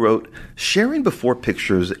 who wrote, "Sharing before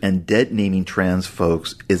pictures and dead-naming trans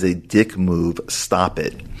folks is a dick move. Stop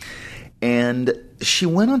it." And she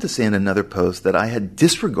went on to say in another post that I had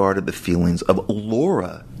disregarded the feelings of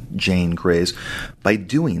Laura Jane Grace by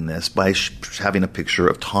doing this, by having a picture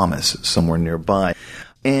of Thomas somewhere nearby.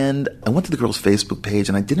 And I went to the girl's Facebook page,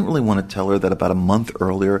 and I didn't really want to tell her that about a month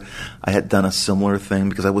earlier I had done a similar thing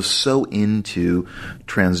because I was so into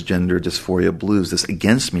Transgender Dysphoria Blues, this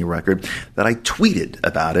Against Me record, that I tweeted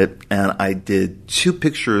about it. And I did 2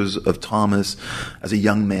 pictures of Thomas as a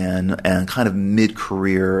young man and kind of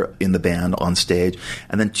mid-career in the band on stage,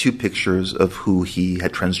 and then 2 pictures of who he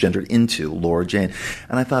had transgendered into, Laura Jane.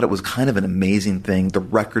 And I thought it was kind of an amazing thing. The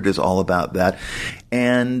record is all about that.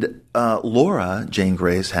 And Laura Jane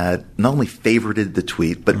Grace had not only favorited the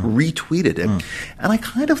tweet, but retweeted it. And I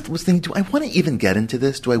kind of was thinking, do I want to even get into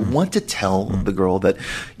this? Do I want to tell the girl that,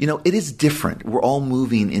 it is different. We're all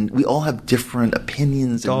moving in. We all have different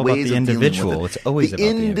opinions and ways of dealing with it. It's always about the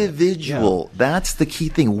individual. Yeah. That's the key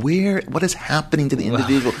thing. What is happening to the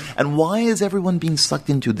individual? And why is everyone being sucked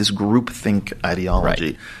into this groupthink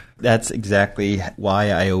ideology? Right. That's exactly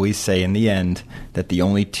why I always say in the end that the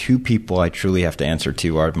only 2 people I truly have to answer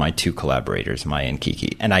to are my 2 collaborators, Maya and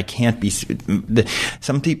Kiki. And I can't be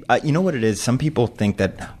some people. You know what it is? Some people think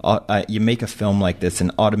that you make a film like this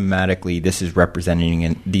and automatically this is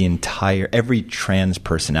representing the entire every trans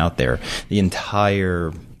person out there, the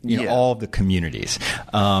entire all the communities.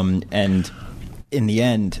 And in the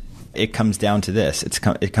end, it comes down to this.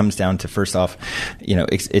 It comes down to, first off,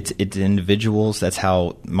 it's individuals. That's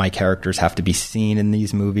how my characters have to be seen in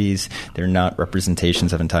these movies. They're not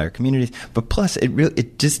representations of entire communities. But plus,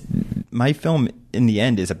 my film in the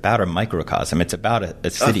end is about a microcosm. It's about a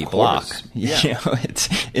city block. Yeah. It's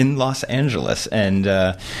in Los Angeles, and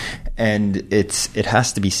it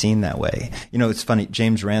has to be seen that way. It's funny.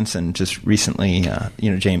 James Ranson just recently,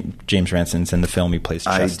 James Ranson's in the film. He plays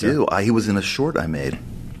Chester. I do. He was in a short I made.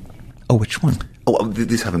 Oh, which one? Oh,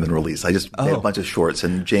 these haven't been released. I just made a bunch of shorts,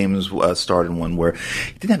 and James starred in one where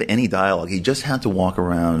he didn't have any dialogue. He just had to walk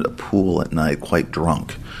around a pool at night quite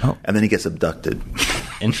drunk, and then he gets abducted.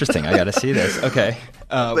 Interesting. I got to see this. Okay.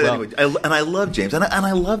 Anyway, I love James, and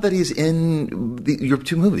I love that he's in your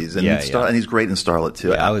 2 movies, and and he's great in Starlet too.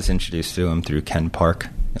 Yeah, I was introduced to him through Ken Park,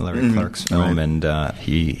 Larry Clark's film, and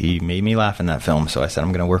he made me laugh in that film. So I said,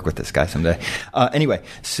 I'm going to work with this guy someday. Anyway,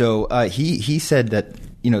 so he said that.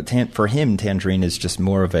 For him, Tangerine is just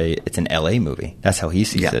more of it's an LA movie. That's how he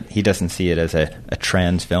sees it. He doesn't see it as a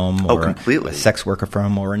trans film or a sex worker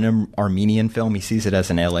film or an Armenian film. He sees it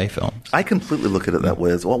as an LA film. I completely look at it that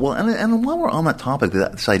way as well. Well, and while we're on that topic,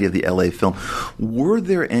 this idea of the LA film, were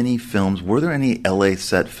there any LA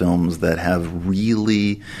set films that have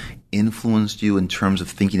really influenced you in terms of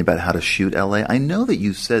thinking about how to shoot LA? I know that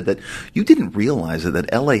you said that you didn't realize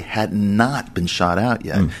that LA had not been shot out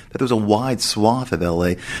yet, that there was a wide swath of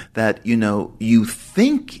LA that, you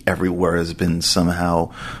think everywhere has been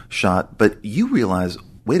somehow shot, but you realize,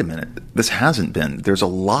 wait a minute, this hasn't been. There's a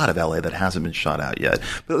lot of LA that hasn't been shot out yet.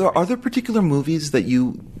 But are there particular movies that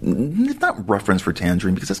you, not reference for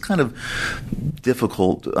Tangerine, because that's kind of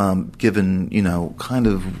difficult given, kind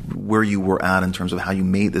of where you were at in terms of how you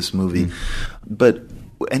made this movie. But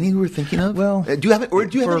any you were thinking of? Well, do you have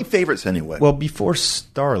any favorites anyway? Well, before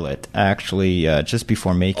Starlet, actually, just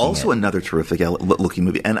before making also another terrific looking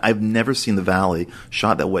movie, and I've never seen The Valley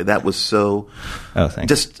shot that way. That was so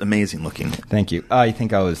just amazing looking. Thank you. I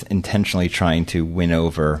think I was intentionally trying to win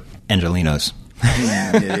over Angelinos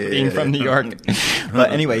being from New York.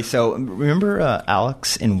 But anyway, so remember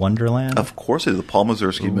Alex in Wonderland? Of course, it is the Paul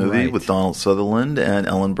Mazursky movie with Donald Sutherland and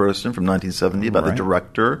Ellen Burstyn from 1970 about the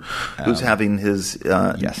director who's having his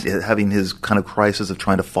kind of crisis of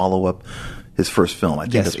trying to follow up his first film. I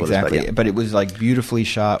think that's what exactly. It's about. Yeah. But it was like beautifully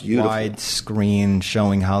shot, wide screen,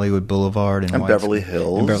 showing Hollywood Boulevard and Beverly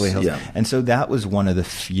Hills. And Beverly Hills. Yeah. And so that was one of the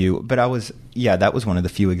few. But that was one of the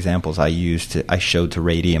few examples I used. I showed to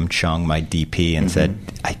Radium Chung, my DP, and said,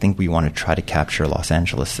 I think we want to try to capture Los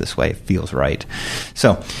Angeles this way. It feels right.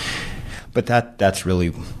 So, but that's really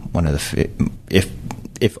one of the,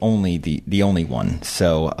 if only the only one.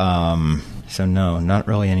 So, so no, not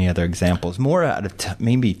really any other examples. More out of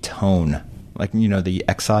maybe tone. Like, the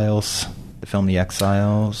Exiles, the film The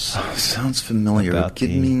Exiles. Oh, sounds familiar. What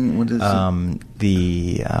is it?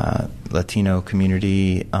 The Latino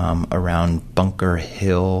community around Bunker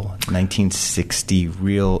Hill, 1960,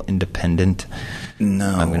 real independent.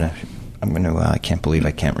 No. I can't believe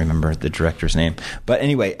I can't remember the director's name. But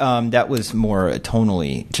anyway, that was more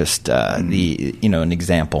tonally just an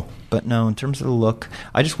example. But no, in terms of the look,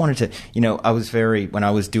 I just wanted to, when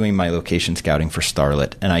I was doing my location scouting for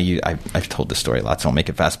Starlet, and I've told the story a lot, so I'll make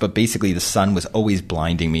it fast, but basically the sun was always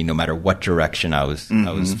blinding me no matter what direction I was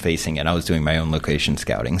facing, and I was doing my own location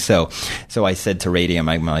scouting. So I said to Radium,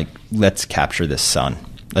 I'm like, let's capture this sun.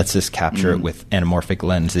 Let's just capture it with anamorphic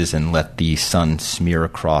lenses and let the sun smear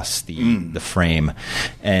across the frame.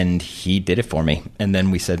 And he did it for me. And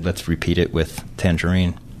then we said, let's repeat it with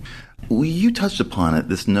Tangerine. Well, you touched upon it,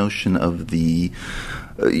 this notion of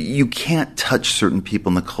you can't touch certain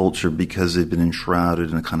people in the culture because they've been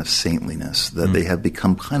enshrouded in a kind of saintliness, that they have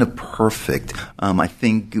become kind of perfect. I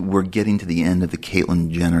think we're getting to the end of the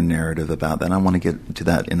Caitlyn Jenner narrative about that. I want to get to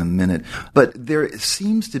that in a minute. But there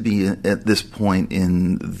seems to be, at this point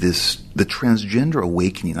in the transgender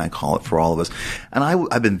awakening, I call it, for all of us. And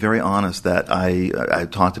I've been very honest that I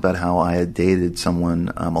talked about how I had dated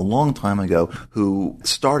someone a long time ago who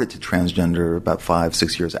started to transgender about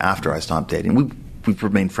 5-6 years after I stopped dating. We've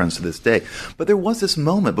remained friends to this day. But there was this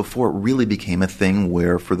moment before it really became a thing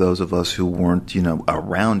where, for those of us who weren't,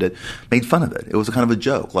 around it, made fun of it. It was a kind of a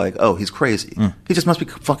joke, like, oh, he's crazy. He just must be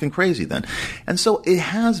fucking crazy then. And so it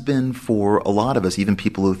has been for a lot of us, even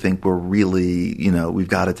people who think we're really, we've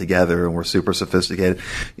got it together and we're super sophisticated.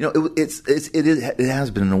 It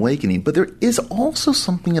has been an awakening. But there is also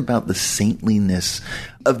something about the saintliness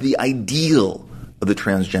of the ideal of the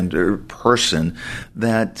transgender person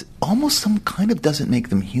that almost some kind of doesn't make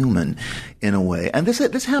them human in a way. And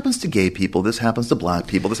this happens to gay people. This happens to black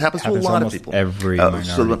people. This happens to a lot of people. Every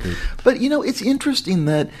minority group. But, it's interesting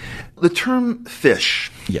that the term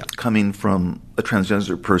fish coming from a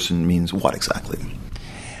transgender person means what exactly?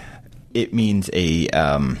 It means a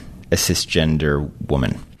cisgender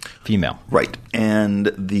woman, female. Right.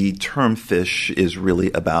 And the term fish is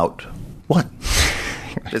really about what?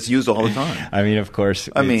 It's used all the time. I mean, of course,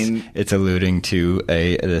 it's alluding to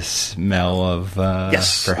the smell of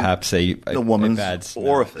perhaps a woman's bad smell.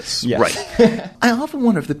 Orifice. Yes. Right. I often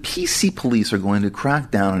wonder if the PC police are going to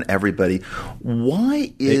crack down on everybody.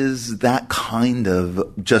 Why is that kind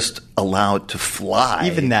of just allowed to fly?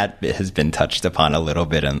 Even that has been touched upon a little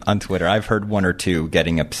bit on Twitter. I've heard one or two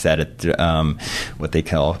getting upset at what they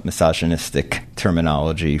call misogynistic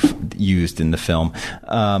terminology used in the film,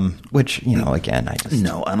 which, again, I just...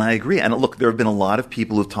 No, and I agree. And look, there have been a lot of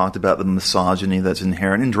people who've talked about the misogyny that's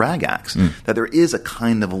inherent in drag acts, that there is a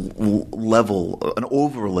kind of an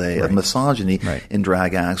overlay of misogyny in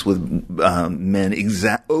drag acts with men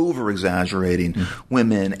over-exaggerating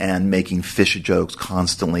women and making fish jokes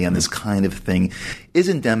constantly, and this kind of thing is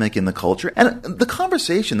endemic in the culture. And the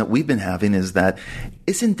conversation that we've been having is that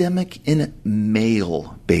it's endemic in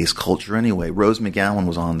male-based culture anyway. Rose McGowan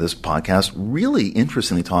was on this podcast really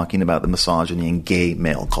interestingly talking about the misogyny in gay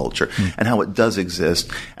male culture and how it does exist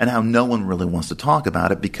and how no one really wants to talk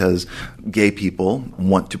about it because gay people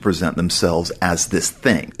want to present themselves as this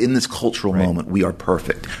thing. In this cultural moment, we are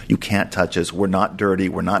perfect. You can't touch us. We're not dirty.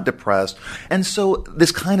 We're not depressed. And so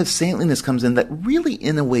this kind of saintliness comes in that really,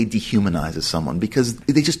 in a way, dehumanizes someone because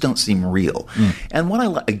they just don't seem real. And what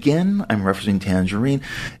I'm referencing Tangerine,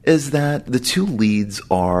 is that the two leads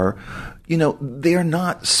are... they are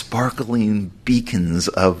not sparkling beacons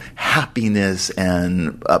of happiness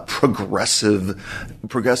and progressivism.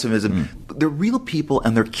 They're real people,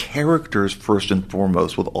 and they're characters first and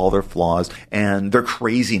foremost, with all their flaws and their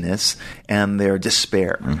craziness and their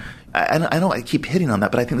despair. And I know I keep hitting on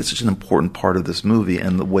that, but I think that's such an important part of this movie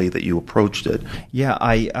and the way that you approached it. Yeah,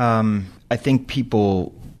 I think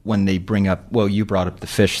people, when they bring up, well, you brought up the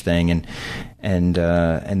fish thing, and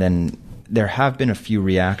then there have been a few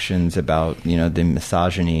reactions about the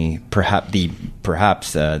misogyny.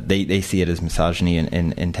 Perhaps they see it as misogyny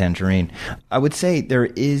in Tangerine. I would say there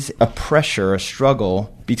is a pressure, a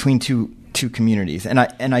struggle between two communities, and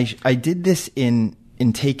I did this in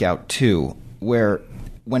Takeout too, where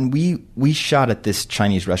when we shot at this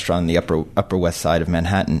Chinese restaurant on the upper west side of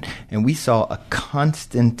Manhattan, and we saw a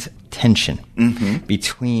constant tension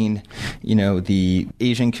between the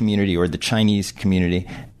Asian community or the Chinese community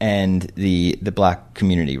and the black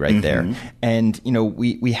community right there. And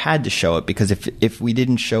we had to show it, because if we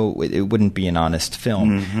didn't show it, it wouldn't be an honest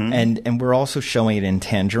film. And we're also showing it in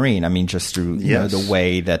Tangerine. I mean, just through the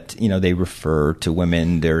way that they refer to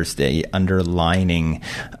women. There's the underlining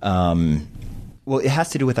well, it has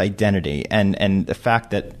to do with identity and the fact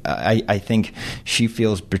that I think she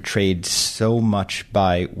feels betrayed so much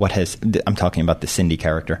by what has – I'm talking about the Cindy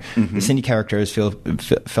character. The Cindy character has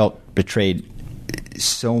felt betrayed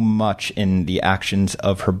so much in the actions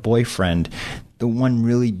of her boyfriend. The one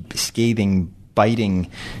really scathing, biting,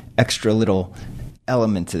 extra little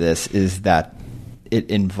element to this is that it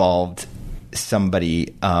involved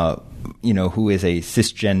somebody who is a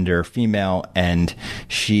cisgender female, and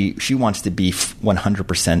she wants to be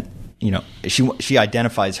 100%. She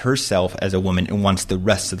identifies herself as a woman and wants the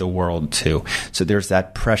rest of the world too. So there's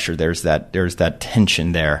that pressure, there's that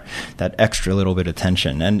tension there, that extra little bit of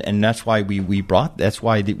tension, and that's why we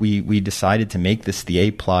decided to make this the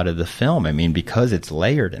A plot of the film. I mean, because it's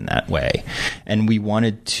layered in that way, and we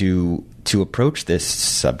wanted to approach this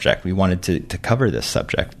subject. We wanted to cover this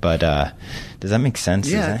subject, but does that make sense?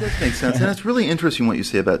 Yeah, it does make sense. And it's really interesting what you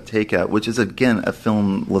say about Takeout, which is, again, a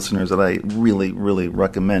film, listeners, that I really, really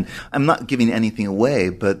recommend. I'm not giving anything away,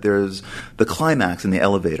 but there's the climax in the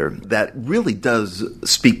elevator that really does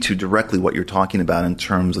speak to directly what you're talking about in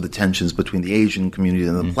terms of the tensions between the Asian community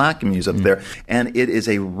and the black communities up there. And it is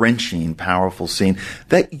a wrenching, powerful scene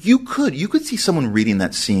that you could see someone reading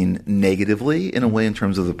that scene negatively in a way in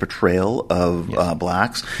terms of the portrayal of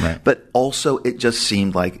blacks. Right. But also it just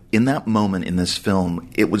seemed like in that moment in this film,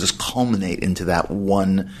 it would just culminate into that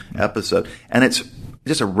one episode. And it's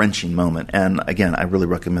just a wrenching moment. And again, I really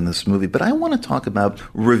recommend this movie. But I want to talk about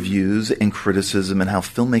reviews and criticism and how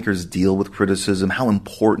filmmakers deal with criticism, how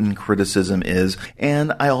important criticism is.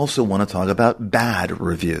 And I also want to talk about bad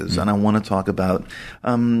reviews. And I want to talk about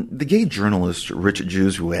the gay journalist Rich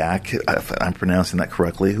Juzwiak, if I'm pronouncing that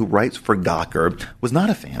correctly, who writes for Gawker, was not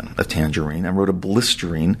a fan of Tangerine and wrote a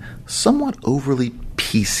blistering, somewhat overly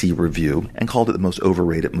PC review and called it the most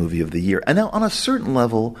overrated movie of the year. And now on a certain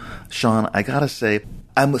level, Sean, I gotta say,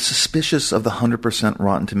 I'm suspicious of the 100%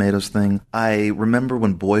 Rotten Tomatoes thing. I remember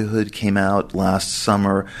when Boyhood came out last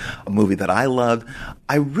summer, a movie that I loved,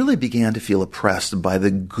 I really began to feel oppressed by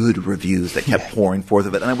the good reviews that kept pouring forth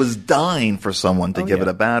of it. And I was dying for someone to give it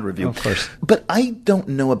a bad review. Of course. But I don't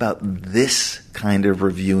know about this kind of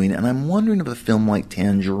reviewing, and I'm wondering if a film like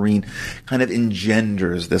Tangerine kind of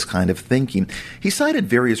engenders this kind of thinking. He cited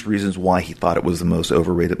various reasons why he thought it was the most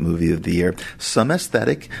overrated movie of the year. Some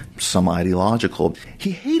aesthetic, some ideological.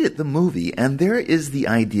 He hated the movie, and there is the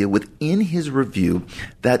idea within his review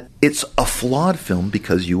that it's a flawed film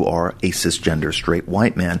because you are a cisgender straight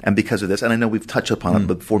white man, and because of this, and I know we've touched upon it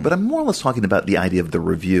before, but I'm more or less talking about the idea of the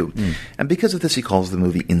review. And because of this, he calls the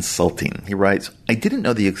movie insulting. He writes, "I didn't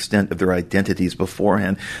know the extent of their identities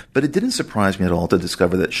beforehand, but it didn't surprise me at all to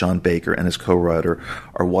discover that Sean Baker and his co-writer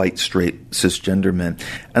are white, straight, cisgender men.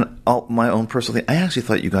 And my own personal thing, I actually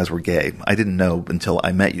thought you guys were gay. I didn't know until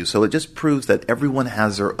I met you. So it just proves that everyone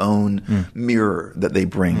has their own mirror that they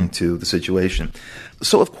bring to the situation."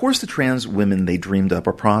 So, of course, the trans women they dreamed up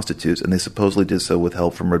are prostitutes, and they supposedly did so with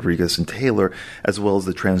help from Rodriguez and Taylor, as well as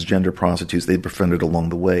the transgender prostitutes they befriended along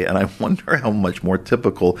the way. And I wonder how much more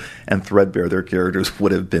typical and threadbare their characters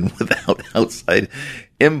would have been without outside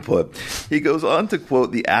input. He goes on to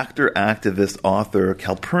quote the actor, activist, author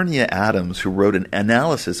Calpurnia Adams, who wrote an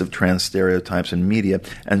analysis of trans stereotypes in media,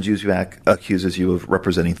 and Juzwiak accuses you of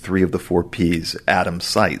representing 3 of the 4 Ps Adams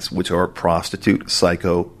cites, which are prostitute,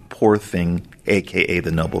 psycho, poor thing, a.k.a.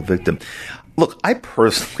 the noble victim. Look, I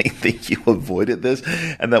personally think you avoided this,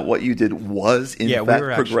 and that what you did was, in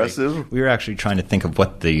fact, progressive. We were actually trying to think of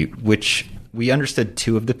which we understood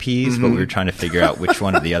 2 of the Ps, but we were trying to figure out which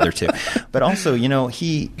one of the other 2. But also,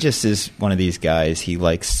 he just is one of these guys. He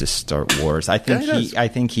likes to start wars. I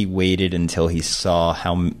think he waited until he saw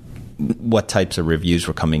what types of reviews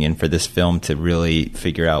were coming in for this film to really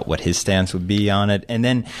figure out what his stance would be on it. And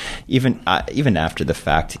then even after the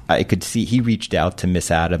fact, I could see he reached out to Miss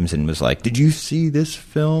Adams and was like, "Did you see this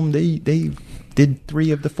film? They did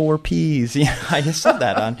 3 of the 4 Ps." Yeah, I just saw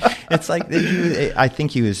that on. It's like I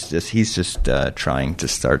think he's just trying to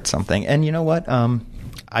start something. And you know what?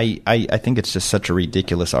 I think it's just such a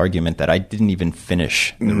ridiculous argument that I didn't even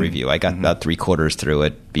finish the review. I got about 3/4 through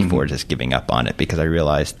it before just giving up on it, because I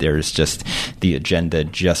realized there's just the agenda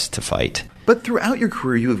just to fight. But throughout your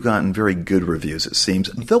career, you have gotten very good reviews, it seems.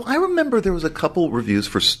 Though I remember there was a couple reviews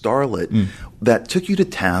for Starlet that took you to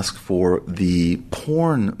task for the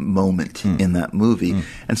porn moment in that movie.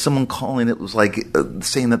 And someone calling it was like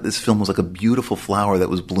saying that this film was like a beautiful flower that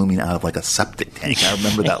was blooming out of like a septic tank. I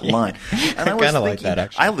remember that line. And I kind of like that,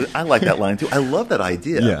 actually. I like that line, too. I love that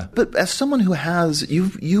idea. Yeah. But as someone who has,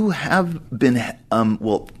 you have been,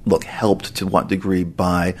 helped to what degree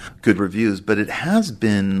by good reviews, but it has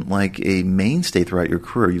been like a mainstay throughout your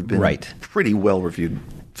career. You've been a pretty well-reviewed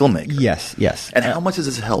filmmaker. Yes. And how much has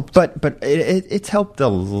this helped? But it's helped.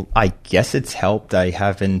 I guess it's helped. I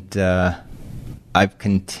haven't. I've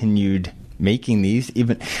continued making these.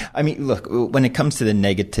 Look, when it comes to the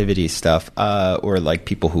negativity stuff, or like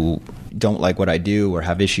people who don't like what I do or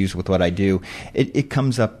have issues with what I do, it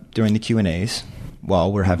comes up during the Q&As.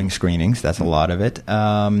 While we're having screenings, that's a lot of it.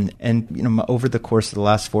 And over the course of the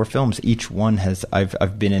last 4 films, each one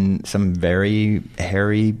I've been in some very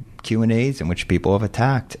hairy Q&As in which people have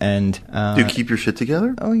attacked. And do you keep your shit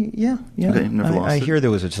together? Oh yeah. Okay, never lost I it. hear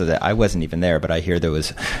there was I wasn't even there, but I hear there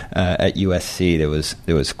was at USC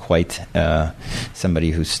there was quite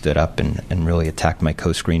somebody who stood up and really attacked my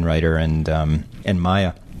co-screenwriter and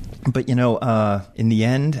Maya. But in the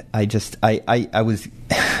end, I was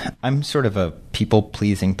I'm sort of a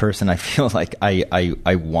people-pleasing person. I feel like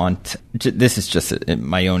I want this is just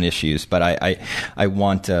my own issues, but I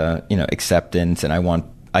want acceptance, and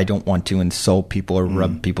I don't want to insult people or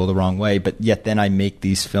rub people the wrong way, but yet then I make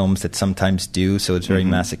these films that sometimes do, so it's very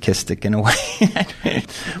masochistic in a way.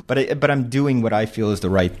 But I'm doing what I feel is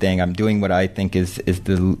the right thing. I'm doing what I think is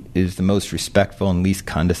the most respectful and least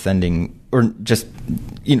condescending, or just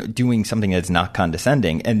doing something that's not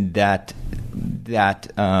condescending, and that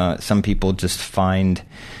some people just find.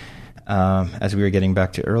 As we were getting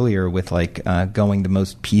back to earlier, with like going the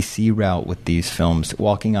most PC route with these films,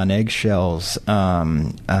 walking on eggshells,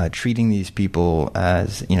 treating these people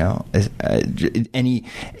as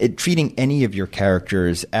treating any of your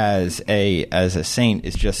characters as a saint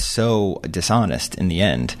is just so dishonest in the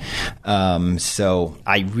end. So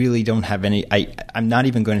I really don't have any. I'm not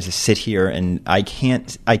even going to sit here, and I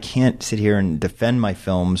can't sit here and defend my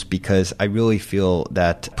films, because I really feel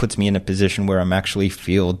that puts me in a position where I'm actually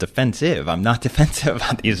feel defensive. I'm not defensive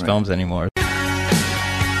about these films anymore.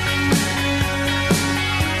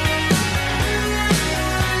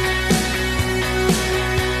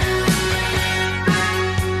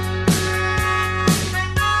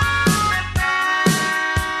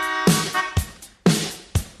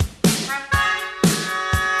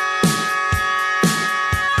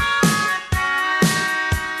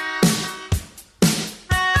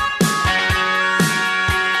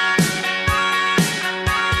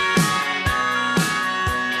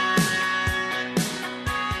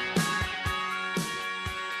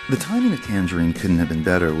 The timing of Tangerine couldn't have been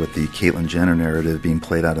better, with the Caitlyn Jenner narrative being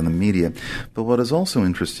played out in the media. But what is also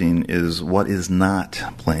interesting is what is not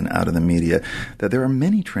playing out in the media. That there are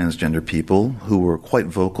many transgender people who were quite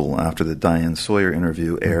vocal after the Diane Sawyer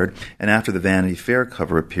interview aired and after the Vanity Fair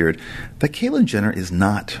cover appeared, that Caitlyn Jenner is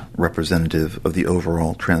not representative of the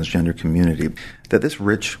overall transgender community. That this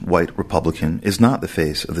rich white Republican is not the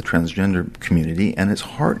face of the transgender community, and it's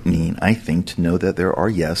heartening, I think, to know that there are,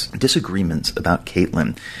 yes, disagreements about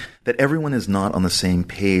Caitlyn. That everyone is not on the same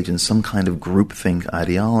page in some kind of groupthink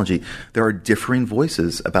ideology. There are differing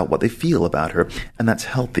voices about what they feel about her, and that's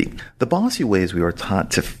healthy. The bossy ways we are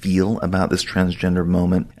taught to feel about this transgender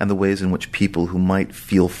moment, and the ways in which people who might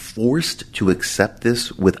feel forced to accept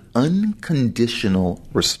this with unconditional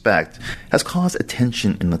respect, has caused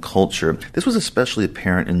attention in the culture. This was especially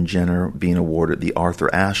apparent in Jenner being awarded the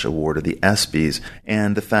Arthur Ashe Award or the ESPYs,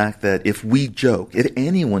 and the fact that if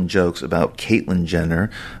anyone jokes about Caitlyn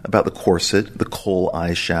Jenner, about the corset, the kohl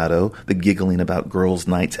eyeshadow, the giggling about girls'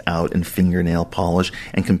 nights out and fingernail polish,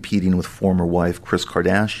 and competing with former wife Kris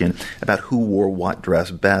Kardashian about who wore what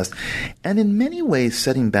dress best, and in many ways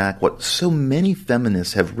setting back what so many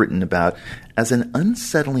feminists have written about as an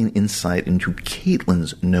unsettling insight into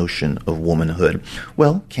Caitlyn's notion of womanhood.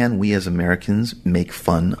 Well, can we as Americans make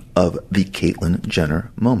fun of the Caitlyn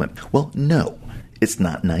Jenner moment? Well, no. It's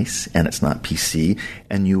not nice, and it's not PC,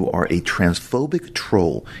 and you are a transphobic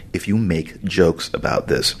troll if you make jokes about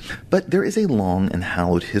this. But there is a long and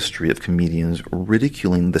hallowed history of comedians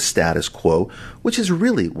ridiculing the status quo, which is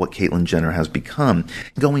really what Caitlyn Jenner has become,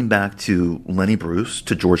 going back to Lenny Bruce,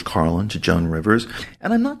 to George Carlin, to Joan Rivers.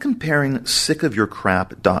 And I'm not comparing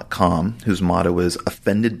sickofyourcrap.com, whose motto is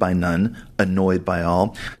offended by none, annoyed by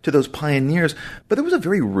all, to those pioneers, but there was a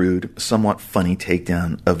very rude, somewhat funny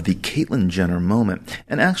takedown of the Caitlyn Jenner moment.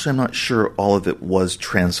 And actually, I'm not sure all of it was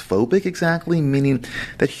transphobic exactly, meaning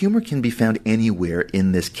that humor can be found anywhere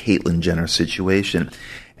in this Caitlyn Jenner situation.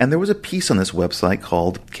 And there was a piece on this website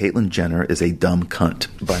called Caitlyn Jenner is a Dumb Cunt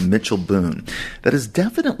by Mitchell Boone that is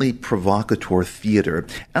definitely provocateur theater.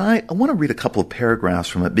 And I want to read a couple of paragraphs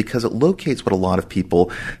from it because it locates what a lot of people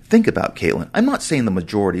think about Caitlyn. I'm not saying the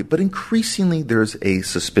majority, but increasingly there's a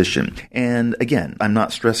suspicion. And again, I'm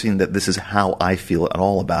not stressing that this is how I feel at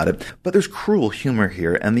all about it, but there's cruel humor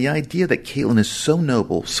here. And the idea that Caitlyn is so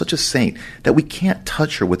noble, such a saint, that we can't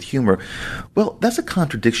touch her with humor, well, that's a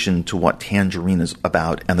contradiction to what Tangerine is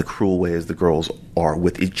about and the cruel ways the girls are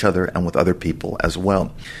with each other and with other people as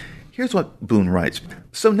well. Here's what Boone writes.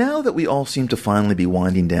 So now that we all seem to finally be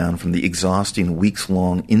winding down from the exhausting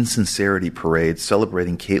weeks-long insincerity parade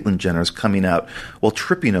celebrating Caitlyn Jenner's coming out while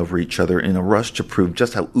tripping over each other in a rush to prove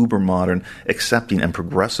just how uber-modern, accepting, and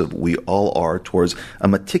progressive we all are towards a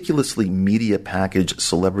meticulously media-packaged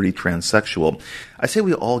celebrity transsexual, I say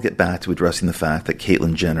we all get back to addressing the fact that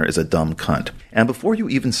Caitlyn Jenner is a dumb cunt. And before you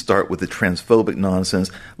even start with the transphobic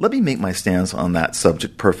nonsense, let me make my stance on that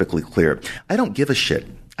subject perfectly clear. I don't give a shit.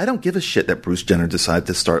 I don't give a shit that Bruce Jenner decided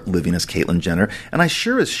to start living as Caitlyn Jenner, and I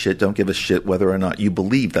sure as shit don't give a shit whether or not you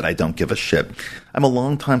believe that I don't give a shit. I'm a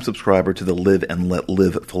longtime subscriber to the live and let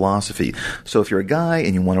live philosophy, so if you're a guy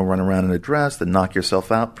and you want to run around in a dress, then knock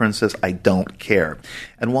yourself out, princess, I don't care.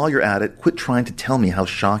 And while you're at it, quit trying to tell me how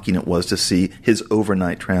shocking it was to see his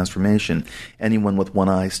overnight transformation. Anyone with one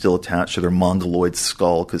eye still attached to their mongoloid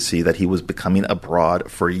skull could see that he was becoming a broad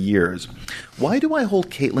for years. Why do I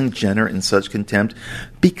hold Caitlyn Jenner in such contempt?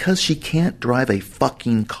 Because she can't drive a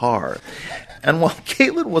fucking car. And while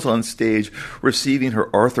Caitlyn was on stage receiving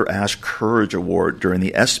her Arthur Ashe Courage Award during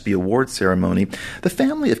the ESPY Award ceremony, the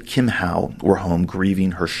family of Kim Howe were home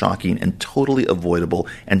grieving her shocking and totally avoidable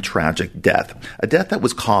and tragic death. A death that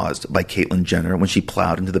was caused by Caitlyn Jenner when she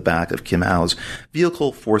plowed into the back of Kim Howe's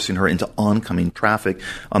vehicle, forcing her into oncoming traffic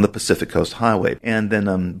on the Pacific Coast Highway. And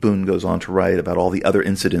then Boone goes on to write about all the other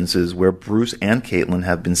incidences where Bruce and Caitlyn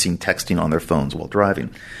have been seen texting on their phones while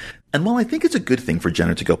driving. And while I think it's a good thing for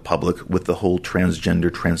Jenner to go public with the whole transgender,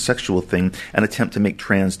 transsexual thing and attempt to make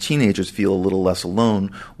trans teenagers feel a little less alone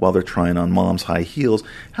while they're trying on mom's high heels,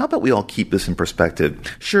 how about we all keep this in perspective?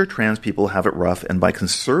 Sure, trans people have it rough, and by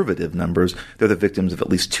conservative numbers, they're the victims of at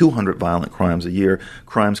least 200 violent crimes a year,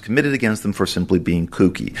 crimes committed against them for simply being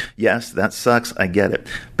kooky. Yes, that sucks, I get it.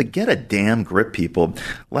 But get a damn grip, people.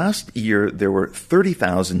 Last year, there were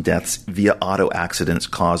 30,000 deaths via auto accidents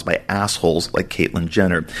caused by assholes like Caitlyn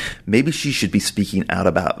Jenner. Maybe she should be speaking out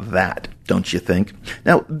about that, don't you think?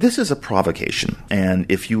 Now, this is a provocation, and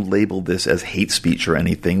if you label this as hate speech or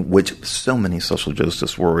anything, which so many social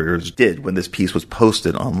justice warriors did when this piece was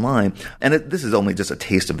posted online, and this is only just a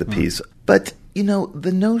taste of the piece, but, you know,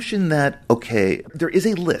 the notion that, okay, there is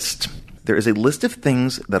a list. There is a list of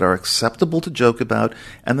things that are acceptable to joke about,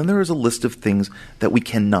 and then there is a list of things that we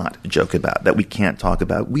cannot joke about, that we can't talk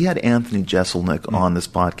about. We had Anthony Jeselnik on this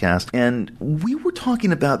podcast, and we were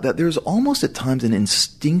talking about that there's almost at times an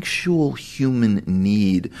instinctual human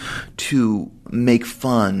need to make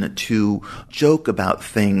fun, to joke about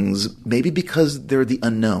things, maybe because they're the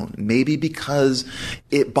unknown, maybe because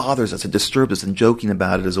it bothers us, it disturbs us, and joking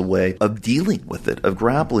about it is a way of dealing with it, of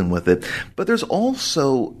grappling with it. But there's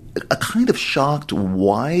also a kind of shocked,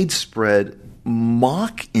 widespread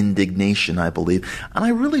mock indignation, I believe. And I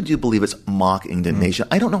really do believe it's mock indignation.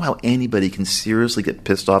 I don't know how anybody can seriously get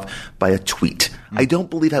pissed off by a tweet. I don't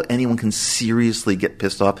believe how anyone can seriously get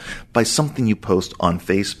pissed off by something you post on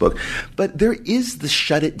Facebook. But there is the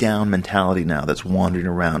shut it down mentality now that's wandering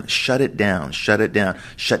around. Shut it down, shut it down,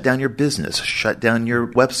 shut down your business, shut down your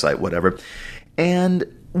website, whatever. And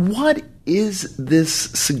what is this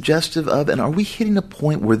suggestive of, and are we hitting a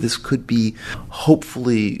point where this could be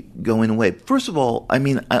hopefully going away? First of all, I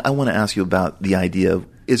mean, I want to ask you about the idea of,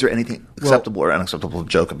 is there anything acceptable or unacceptable to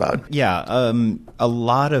joke about? Yeah, a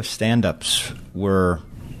lot of stand-ups were...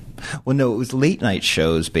 Well, no, it was late-night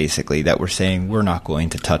shows, basically, that were saying, we're not going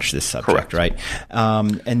to touch this subject, correct, right?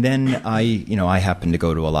 And then I happened to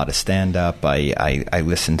go to a lot of stand-up. I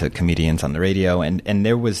listened to comedians on the radio, and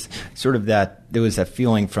there was sort of that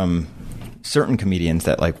feeling from certain comedians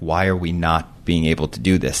that, like, why are we not being able to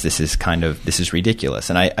do this. This is ridiculous.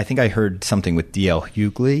 And I think I heard something with D.L.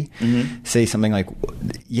 Hughley say something like,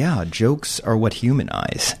 yeah, jokes are what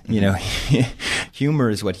humanize. You know, humor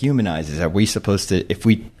is what humanizes. Are we supposed to, if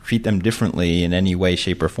we treat them differently in any way,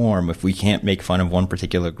 shape, or form, if we can't make fun of one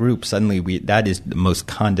particular group, suddenly that is the most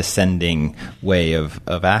condescending way of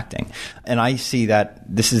acting. And I see that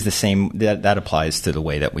this is the same, that applies to the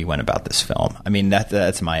way that we went about this film. I mean,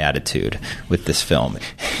 that's my attitude with this film.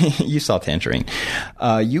 You saw Tangerine.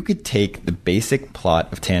 You could take the basic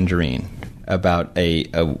plot of Tangerine about a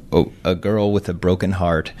girl with a broken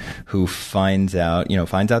heart who finds out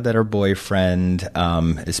that her boyfriend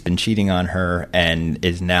has been cheating on her and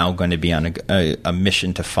is now going to be on a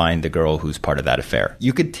mission to find the girl who's part of that affair.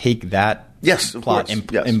 You could take that plot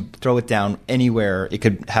and throw it down anywhere. It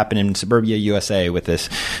could happen in suburbia USA with this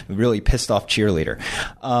really pissed off cheerleader.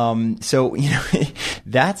 So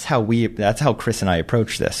that's how Chris and I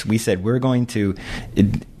approached this. We said we're going to,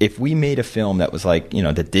 if we made a film that was like,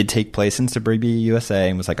 that did take place in suburbia USA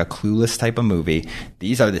and was like a Clueless type of movie,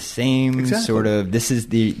 these are the same sort of,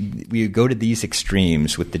 we go to these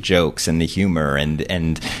extremes with the jokes and the humor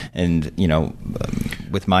and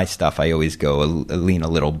with my stuff I always go lean a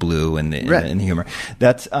little blue and the humor.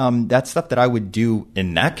 That's stuff that I would do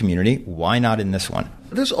in that community. Why not in this one?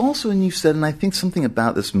 There's also, and you said, and I think something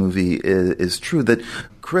about this movie is true, that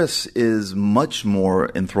Chris is much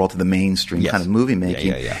more enthralled to the mainstream kind of movie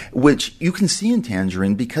making, which you can see in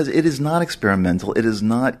Tangerine because it is not experimental. It is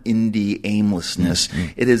not indie aimlessness.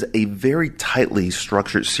 Mm-hmm. It is a very tightly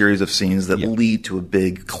structured series of scenes that lead to a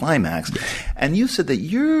big climax. Yes. And you said that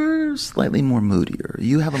you're slightly more moodier.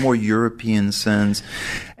 You have a more European sense.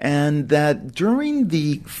 And that during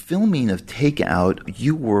the filming of Takeout,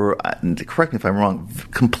 you were, correct me if I'm wrong,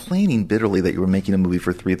 complaining bitterly that you were making a movie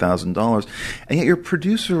for $3,000, and yet your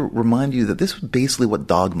producer reminded you that this was basically what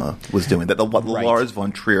Dogma was doing, that what Lars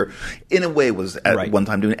von Trier, in a way, was at one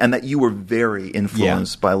time doing, and that you were very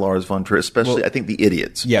influenced by Lars von Trier, especially, I think, The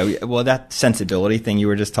Idiots. Yeah, well, that sensibility thing you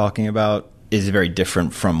were just talking about is very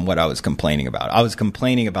different from what I was complaining about. I was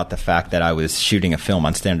complaining about the fact that I was shooting a film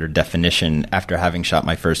on standard definition after having shot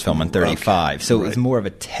my first film on 35. Okay. So it was more of a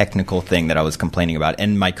technical thing that I was complaining about.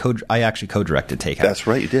 And I actually co-directed Takeout. That's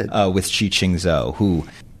right, you did. With Chi-Ching Zhou, who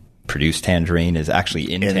produced Tangerine, is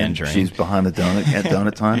actually in Tangerine. She's behind the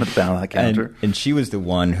donut time at the ballot counter. And she was the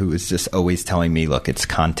one who was just always telling me, look, it's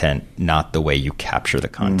content, not the way you capture the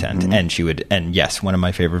content. Mm-hmm. And yes,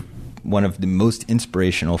 one of the most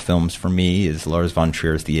inspirational films for me is Lars von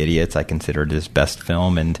Trier's The Idiots. I consider it his best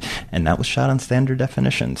film, and that was shot on standard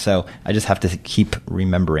definition. So I just have to keep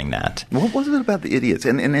remembering that. What was it about The Idiots?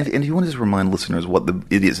 And if you want to just remind listeners what The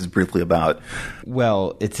Idiots is briefly about.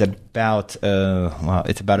 Well, it's about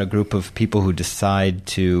a group of people who decide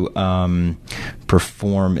to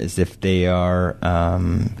perform as if they are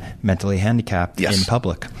mentally handicapped in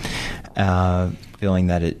public. Feeling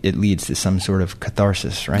that it leads to some sort of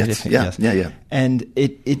catharsis, right? Yeah. And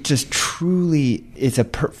it just truly is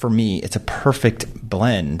for me, it's a perfect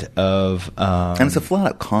blend of and it's a flat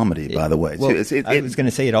out comedy, by the way. Well, I was going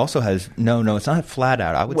to say it also has it's not flat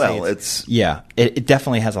out. I would say it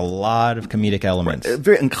definitely has a lot of comedic elements,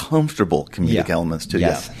 very uncomfortable comedic elements too.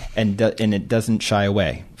 Yes, and it doesn't shy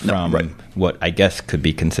away from what I guess could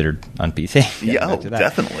be considered on PC.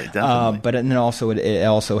 Definitely. But then also it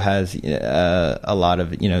also has a lot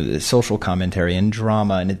of social commentary and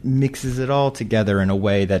drama, and it mixes it all together in a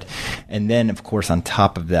way that, and then of course on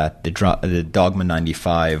top of that, the Dogma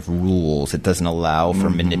 95 rules. It doesn't allow for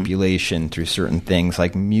manipulation through certain things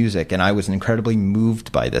like music, and I was incredibly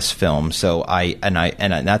moved by this film. So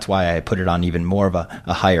that's why I put it on even more of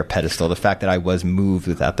a higher pedestal. The fact that I was moved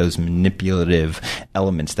without those manipulative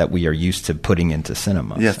elements that we are used to putting into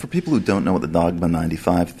cinema. Yeah, for people who don't know what the Dogma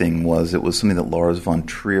 95 thing was, it was something that Lars von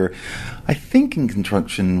Trier, I think in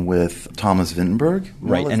conjunction with Thomas Vinterberg,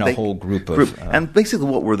 and a whole group of... and basically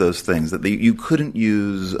what were those things? That you couldn't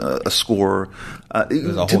use a score... it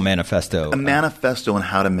was a whole manifesto. A manifesto on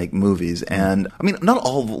how to make movies. And, I mean, not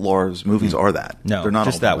all of Lars' movies are that. No, they're not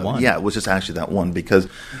just that one. Yeah, it was just actually that one, because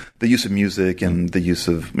the use of music and the use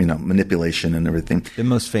of, manipulation and everything. The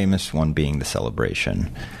most famous one being The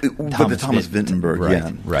Celebration. The Thomas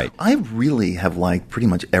Vinterberg, Right. I really have liked pretty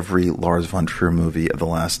much every Lars von Trier movie of the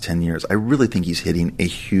last 10 years. I really think he's hitting a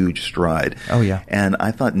huge stride. Oh, yeah. And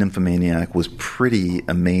I thought Nymphomaniac was pretty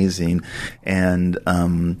amazing, and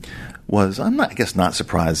I'm not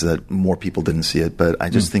surprised that more people didn't see it, but I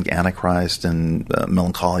just think Antichrist and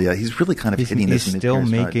Melancholia, he's really kind of hitting this. He's still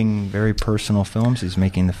making very personal films. He's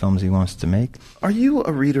making the films he wants to make. Are you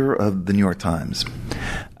a reader of the New York Times?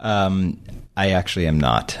 I actually am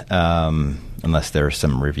not, unless there are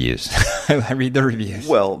some reviews. I read the reviews.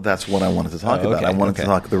 Well, that's what I wanted to talk about. I wanted to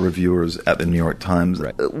talk to the reviewers at the New York Times.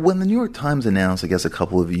 Right. When the New York Times announced, I guess a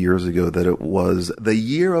couple of years ago, that it was the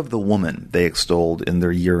year of the woman they extolled in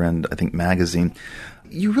their year-end, I think, magazine,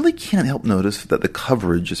 you really can't help notice that the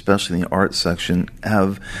coverage, especially in the art section,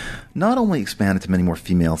 have not only expanded to many more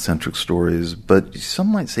female-centric stories, but some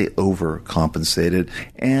might say overcompensated.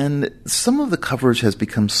 And some of the coverage has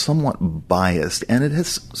become somewhat biased, and it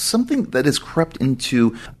has something that has crept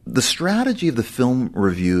into the strategy of the film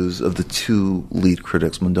reviews of the two lead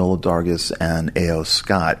critics, Mandola Dargis and A.O.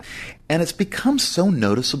 Scott. And it's become so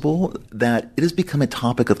noticeable that it has become a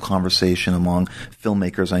topic of conversation among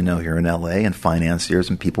filmmakers I know here in LA and financiers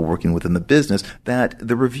and people working within the business, that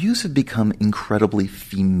the reviews have become incredibly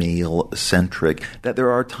female-centric, that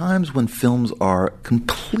there are times when films are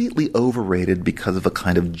completely overrated because of a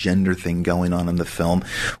kind of gender thing going on in the film,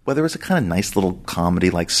 whether it's a kind of nice little comedy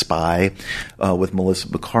like Spy with Melissa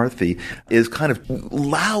McCarthy is kind of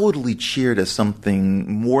loudly cheered as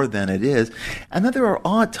something more than it is, and that there are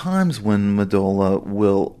odd times when Mandola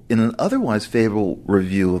will, in an otherwise favorable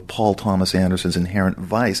review of Paul Thomas Anderson's Inherent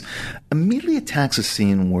Vice, immediately attacks a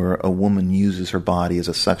scene where a woman uses her body as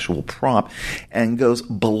a sexual prop and goes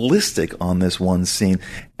ballistic on this one scene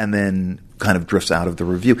and then kind of drifts out of the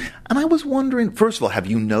review. And I was wondering, first of all, have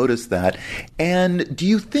you noticed that? And do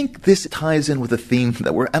you think this ties in with a theme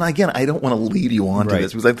that we're, and again, I don't want to lead you on to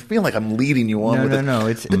this because I feel like I'm leading you on with it.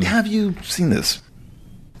 No. But have you seen this?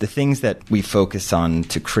 The things that we focus on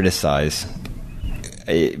to criticize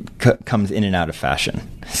comes in and out of fashion.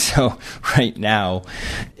 So right now,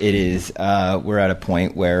 it is we're at a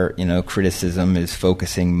point where criticism is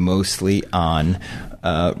focusing mostly on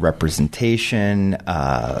representation,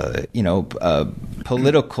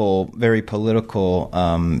 very political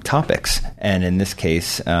topics. And in this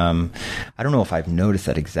case, I don't know if I've noticed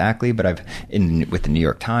that exactly, but with the New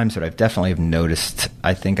York Times, but I've definitely noticed.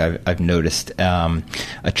 I think I've noticed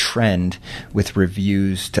a trend with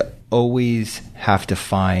reviews to always have to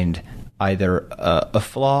find either a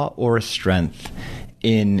flaw or a strength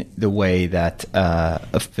in the way that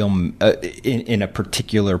a film in a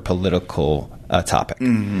particular political topic.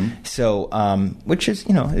 Mm-hmm. So, which is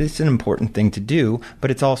it's an important thing to do, but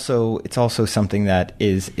it's also something that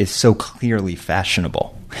is so clearly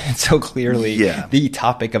fashionable. It's so clearly the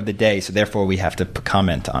topic of the day. So therefore, we have to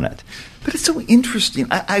comment on it. But it's so interesting.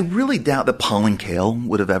 I really doubt that Pauline Kael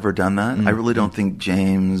would have ever done that. Mm-hmm. I really don't think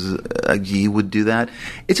James Agee would do that.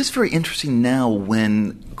 It's just very interesting now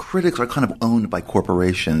when critics are kind of owned by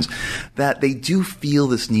corporations that they do feel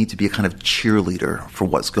this need to be a kind of cheerleader for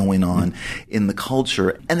what's going on in the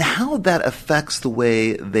culture, and how that affects the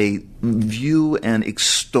way they view and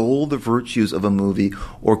extol the virtues of a movie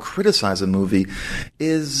or criticize a movie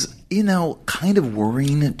is kind of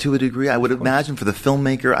worrying to a degree. I would imagine for the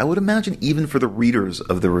filmmaker, I would imagine even for the readers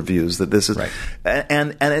of the reviews that this is, right.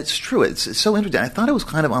 And it's true. It's so interesting. I thought it was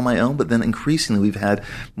kind of on my own, but then increasingly we've had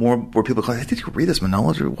more where people go, did you read this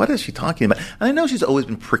Mandola? What is she talking about? And I know she's always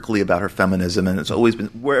been prickly about her feminism, and it's always been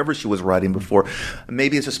wherever she was writing before.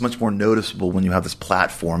 Maybe it's just much more noticeable when you have this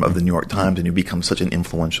platform of the New York Times and you become such an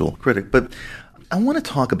influential critic. But I want to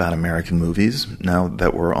talk about American movies now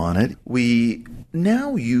that we're on it. We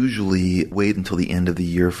now usually wait until the end of the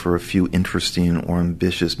year for a few interesting or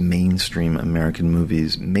ambitious mainstream American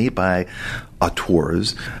movies made by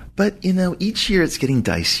auteurs. But, each year it's getting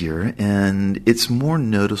dicier, and it's more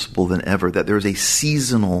noticeable than ever that there's a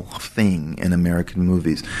seasonal thing in American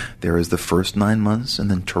movies. There is the first 9 months,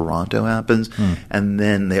 and then Toronto happens, and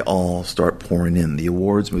then they all start pouring in, the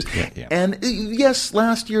awards movies. Yeah. And yes,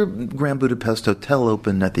 last year Grand Budapest Hotel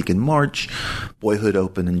opened, I think, in March. Boyhood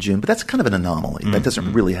opened in June, but that's kind of an anomaly. That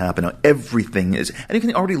doesn't really happen. Now, everything is, and you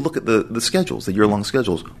can already look at the schedules, the year-long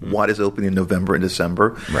schedules. What is opening in November and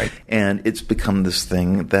December? Right. And it's become this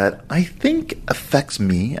thing that I think affects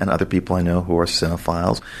me and other people I know who are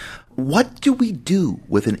cinephiles. What do we do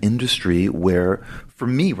with an industry where, for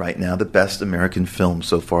me right now, the best American film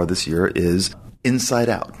so far this year is Inside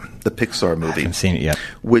Out, the Pixar movie. I haven't seen it yet.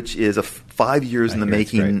 Which is a 5 years in the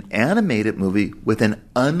making animated movie with an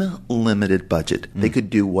unlimited budget. They could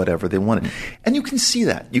do whatever they wanted. And you can see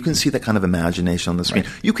that. You can see that kind of imagination on the screen.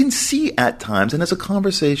 Right. You can see at times, and it's a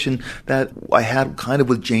conversation that I had kind of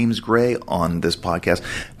with James Gray on this podcast,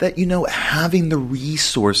 that, having the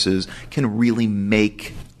resources can really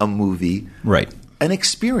make a movie an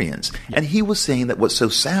experience. Yeah. And he was saying that what's so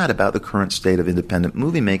sad about the current state of independent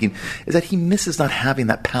movie making is that he misses not having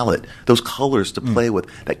that palette, those colors to play with,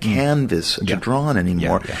 that canvas to draw on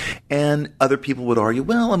anymore. Yeah. And other people would argue,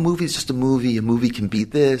 well, a movie's just a movie. A movie can be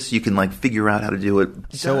this. You can like figure out how to do it.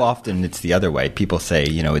 So often it's the other way. People say,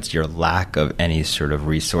 it's your lack of any sort of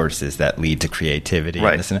resources that lead to creativity.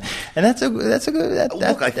 Right. And that's a good.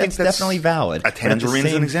 Look, I think that's definitely valid. A Tangerine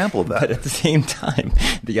is an example of that. But at the same time,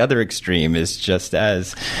 the other extreme is just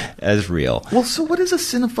as real. Well, so what does a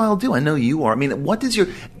cinephile do? I know you are. I mean, what does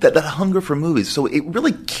that hunger for movies? So it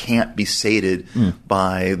really can't be sated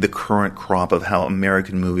by the current crop of how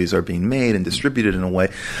American movies are being made and distributed in a way.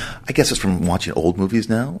 I guess it's from watching old movies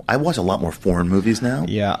now. I watch a lot more foreign movies now.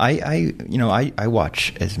 Yeah, I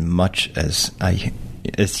watch as much as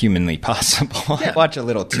humanly possible. Yeah. I watch a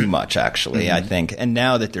little too much, actually, I think. And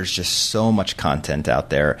now that there's just so much content out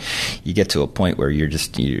there, you get to a point where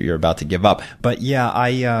you're about to give up. But yeah,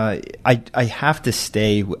 I have to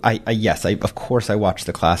stay. Of course I watch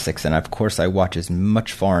the classics, and of course I watch as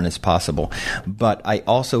much foreign as possible. But I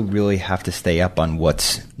also really have to stay up on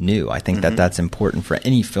what's new. I think that's important for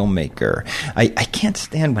any filmmaker. I can't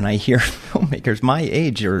stand when I hear filmmakers my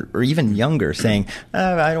age or even younger saying,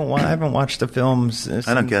 I haven't watched the films.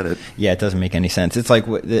 I don't get it. Yeah, it doesn't make any sense. It's like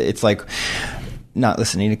not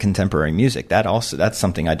listening to contemporary music. That's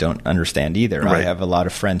something I don't understand either. Right. I have a lot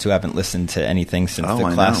of friends who haven't listened to anything since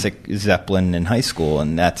the classic Zeppelin in high school,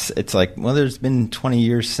 and it's like, well, there's been 30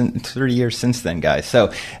 years since then, guys.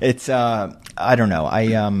 So it's I don't know.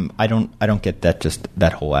 I don't get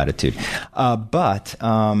that whole attitude. But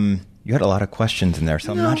you had a lot of questions in there,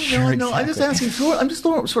 so I'm not sure. No, I'm just asking. I'm just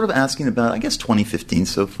sort of asking about, I guess, 2015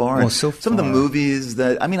 so far. Well, so far. Some of the movies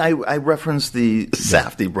that I referenced the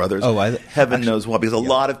Safdie brothers. Heaven knows why, because a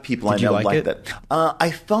lot of people I know like that. I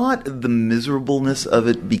thought the miserableness of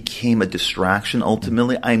it became a distraction.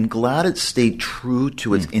 Ultimately, I'm glad it stayed true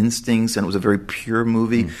to its instincts, and it was a very pure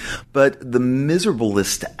movie. But the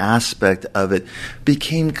miserableness aspect of it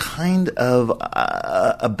became kind of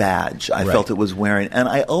a badge. I felt it was wearing, and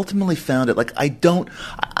I ultimately found it like I'm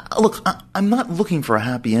not looking for a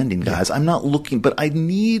happy ending, guys. I'm not looking, but I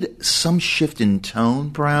need some shift in tone,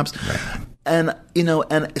 perhaps. Right. And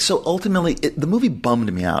so ultimately, the movie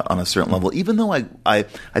bummed me out on a certain level. Even though I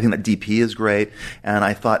think that DP is great, and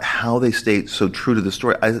I thought how they stayed so true to the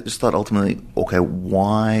story, I just thought ultimately, okay,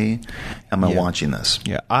 why am I watching this?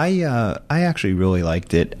 Yeah, I actually really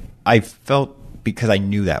liked it. I felt, because I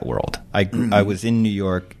knew that world. I was in New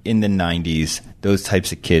York in the 90s. Those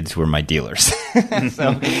types of kids were my dealers.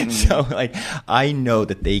 So like, I know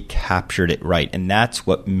that they captured it right, and that's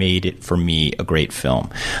what made it for me a great film.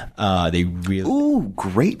 They really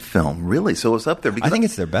great film, really. So it's up there because I think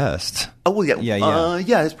it's their best. Oh well,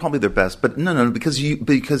 yeah, it's probably their best. But no, because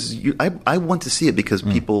I want to see it because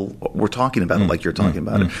people were talking about it like you're talking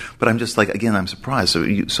about it. But I'm just like, again, I'm surprised.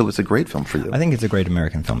 So it's a great film for you. I think it's a great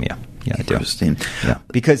American film. Yeah, I do. Interesting. Yeah,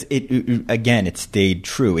 because it stayed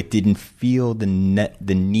true. It didn't feel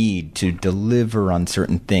the need to deliver on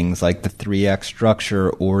certain things like the 3-act structure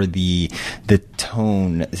or the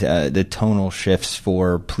tone, the tonal shifts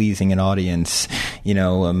for pleasing an audience. Very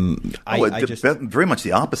much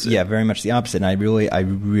the opposite. Yeah, very much the opposite. And I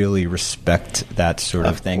really respect that sort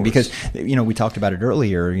of thing, because we talked about it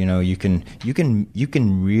earlier. You can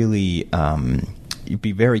really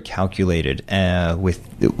be very calculated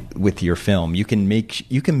with your film. You can make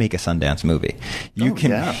a Sundance movie. You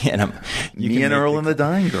and Earl and the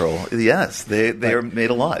Dying Girl. Yes, they are made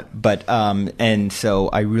a lot. But and so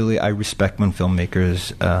I respect when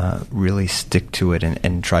filmmakers really stick to it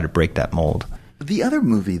and try to break that mold. The other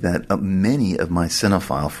movie that many of my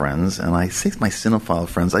cinephile friends, and I say my cinephile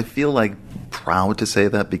friends, I feel like proud to say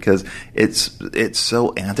that because it's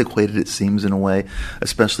so antiquated, it seems, in a way,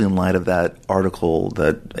 especially in light of that article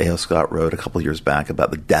that A.O. Scott wrote a couple of years back about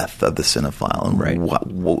the death of the cinephile and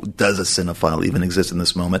what does a cinephile even exist in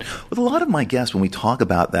this moment. With a lot of my guests, when we talk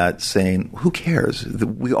about that, saying, who cares?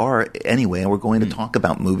 We are anyway, and we're going to talk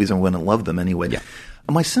about movies and we're going to love them anyway. Yeah.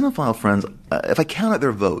 My cinephile friends, if I count out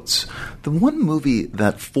their votes, the one movie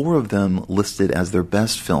that 4 of them listed as their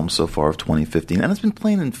best film so far of 2015, and it's been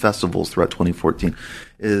playing in festivals throughout 2014,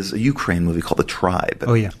 is a Ukraine movie called The Tribe,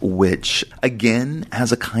 which, again,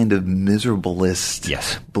 has a kind of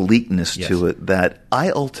miserablest bleakness to it that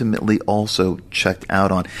I ultimately also checked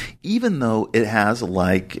out on, even though it has,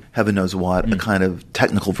 like heaven knows what, a kind of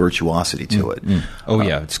technical virtuosity to it.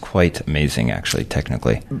 It's quite amazing, actually,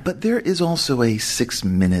 technically. But there is also a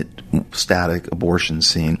 6-minute static abortion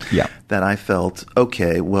scene that I felt,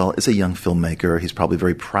 okay, well, it's a young filmmaker. He's probably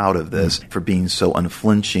very proud of this for being so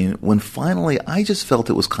unflinching, when finally I just felt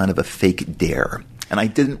it was kind of a fake dare. And I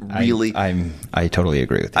didn't really... I totally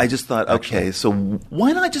agree with you. I just thought, okay, so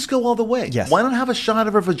why not just go all the way? Yes. Why not have a shot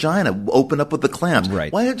of her vagina open up with the clamps?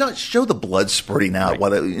 Right. Why not show the blood spurting out?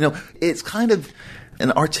 Right. It's kind of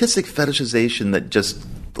an artistic fetishization that just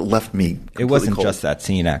left me completely It wasn't cold. just that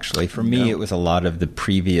scene, actually. For me, it was a lot of the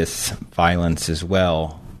previous violence as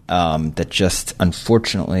well that just,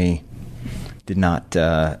 unfortunately, did not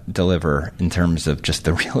deliver in terms of just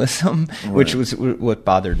the realism, which was what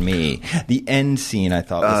bothered me. The end scene, I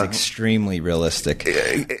thought, was extremely realistic.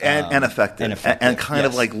 And effective. And kind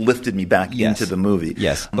of like lifted me back into the movie.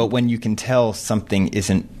 Yes, but when you can tell something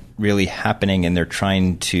isn't really happening and they're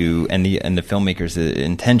trying to, and the filmmaker's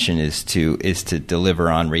intention is to deliver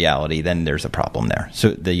on reality, then there's a problem there.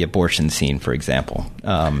 So the abortion scene, for example,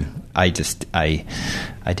 I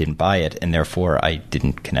didn't buy it, and therefore I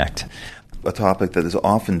didn't connect. A topic that is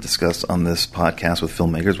often discussed on this podcast with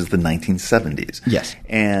filmmakers was the 1970s. Yes.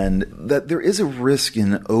 And that there is a risk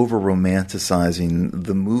in over-romanticizing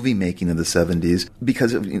the movie making of the 70s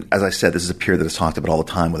because, as I said, this is a period that is talked about all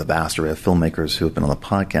the time with a vast array of filmmakers who have been on the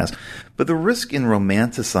podcast. But the risk in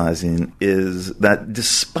romanticizing is that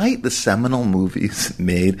despite the seminal movies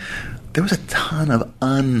made, there was a ton of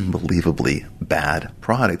unbelievably bad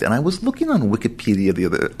product. And I was looking on Wikipedia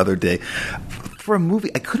the other day for a movie.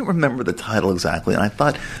 I couldn't remember the title exactly. And I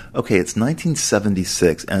thought, okay, it's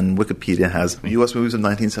 1976, and Wikipedia has U.S. movies of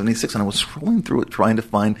 1976. And I was scrolling through it trying to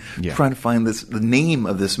find the name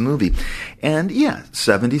of this movie. And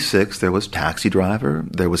 76, there was Taxi Driver,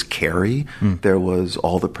 there was Carrie, there was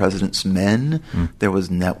All the President's Men, there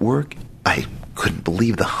was Network. I couldn't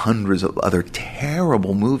believe the hundreds of other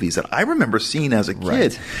terrible movies that I remember seeing as a kid.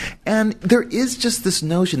 Right. And there is just this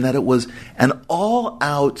notion that it was an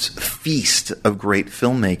all-out feast of great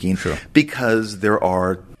filmmaking because there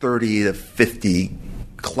are 30 to 50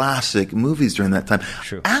 classic movies during that time.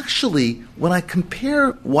 True. Actually, when I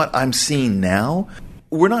compare what I'm seeing now,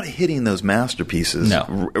 we're not hitting those masterpieces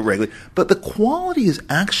regularly, but the quality is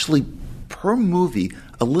actually, per movie,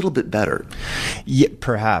 a little bit better. Yeah,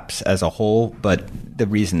 perhaps as a whole, but the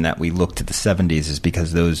reason that we looked at the 70s is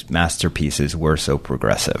because those masterpieces were so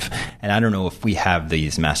progressive. And I don't know if we have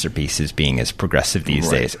these masterpieces being as progressive these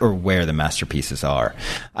days, or where the masterpieces are.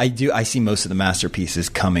 I see most of the masterpieces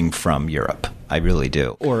coming from Europe. I really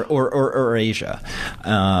do. Or Asia.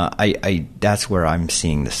 That's where I'm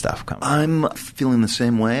seeing the stuff come. I'm feeling the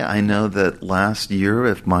same way. I know that last year,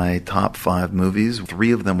 of my top 5 movies,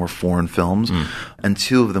 3 of them were foreign films, and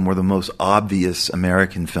 2 of them were the most obvious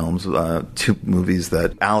American films, 2 movies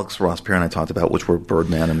that Alex Ross Perry and I talked about, which were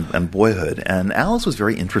Birdman and Boyhood. And Alex was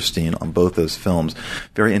very interesting on both those films.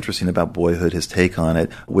 Very interesting about Boyhood, his take on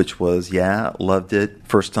it, which was, loved it,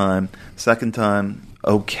 first time, second time,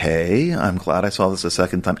 okay, I'm glad I saw this a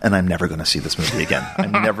second time, and I'm never going to see this movie again.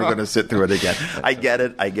 I'm never going to sit through it again. I get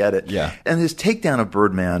it. Yeah. And his takedown of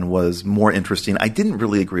Birdman was more interesting. I didn't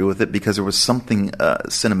really agree with it because there was something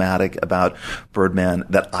cinematic about Birdman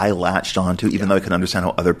that I latched onto, even though I could understand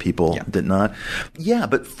how other people did not. Yeah,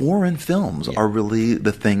 but foreign films are really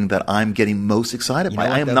the thing that I'm getting most excited by.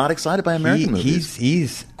 I am not excited by American movies.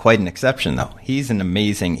 He's quite an exception, though. He's an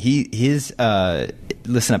amazing... His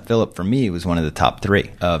Listen Up, Philip, for me, was one of the top 3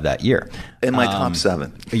 of that year. In my top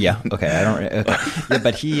 7. Yeah. Okay. Yeah,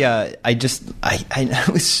 but he, it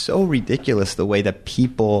was so ridiculous the way that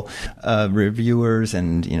people, reviewers,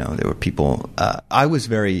 and there were people. I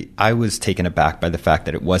was taken aback by the fact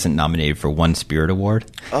that it wasn't nominated for one Spirit Award.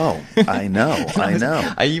 Oh, I know.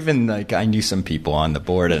 I even I knew some people on the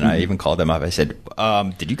board, and I even called them up. I said,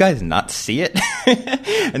 "Did you guys not see it?"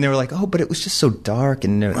 And they were like, "Oh, but it was just so dark."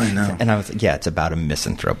 And I know. And I was like, "Yeah, it's about a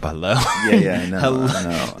misanthrope." Hello. Yeah, I know.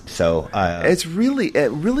 So. It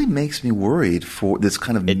really makes me worried for this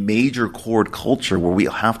kind of major chord culture where we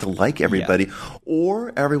have to like everybody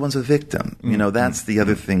or everyone's a victim. That's the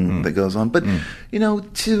other thing that goes on. But,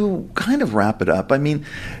 to kind of wrap it up, I mean,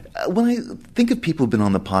 when I think of people who've been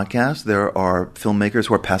on the podcast, there are filmmakers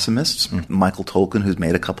who are pessimists. Michael Tolkien, who's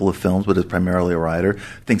made a couple of films but is primarily a writer,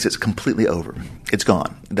 thinks it's completely over. It's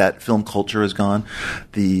gone. That film culture is gone.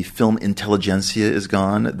 The film intelligentsia is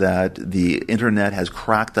gone. That the internet has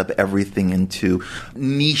cracked up everything into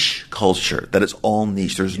niche culture, that it's all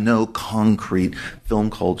niche. There's no concrete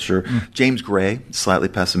film culture. James Gray, slightly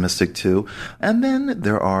pessimistic too. And then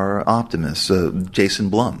there are optimists. Jason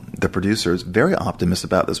Blum, the producer, is very optimistic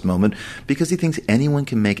about this moment because he thinks anyone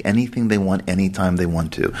can make anything they want anytime they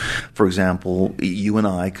want to. For example, you and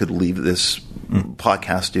I could leave this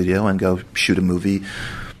podcast studio and go shoot a movie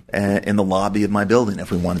in the lobby of my building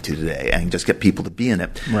if we wanted to today, and just get people to be in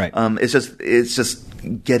it. Right. It's just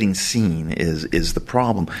getting seen is the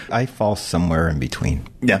problem. I fall somewhere in between.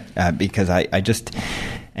 Yeah. Because I just,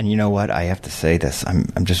 and you know what? I have to say this.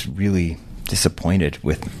 I'm just really disappointed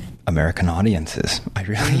with American audiences. I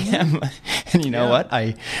really am. And you know what?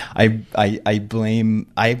 I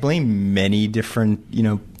blame many different,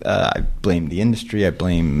 I blame the industry. I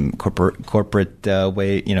blame corporate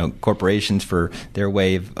corporations for their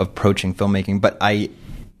way of approaching filmmaking. But I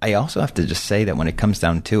also have to just say that when it comes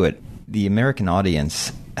down to it, the American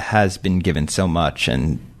audience has been given so much,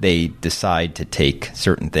 and they decide to take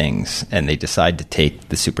certain things, and they decide to take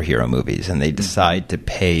the superhero movies, and they decide to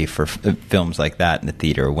pay for films like that in the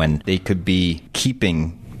theater when they could be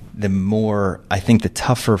keeping the more, I think, the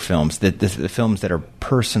tougher films, the films that are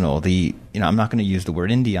personal. I'm not going to use the word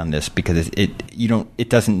indie on this because it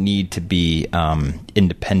doesn't need to be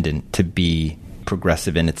independent to be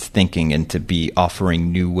progressive in its thinking and to be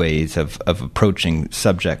offering new ways of approaching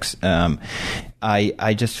subjects.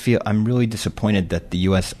 I just feel I'm really disappointed that the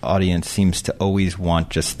U.S. audience seems to always want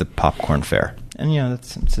just the popcorn fare. And,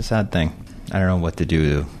 it's a sad thing. I don't know what to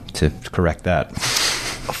do to correct that.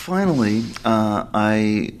 Finally,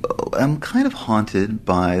 I am kind of haunted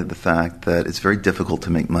by the fact that it's very difficult to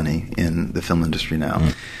make money in the film industry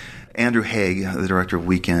now. Andrew Haig, the director of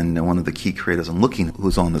Weekend, and one of the key creatives I'm looking,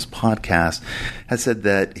 who's on this podcast, has said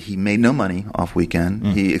that he made no money off Weekend.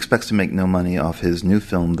 He expects to make no money off his new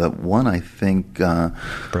film that won, I think,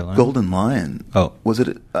 Golden Lion. Oh. Was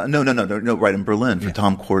it? No, right, in Berlin for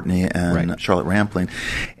Tom Courtenay and Charlotte Rampling.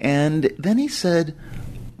 And then he said,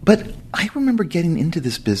 but I remember getting into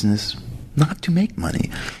this business not to make money.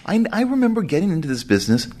 I remember getting into this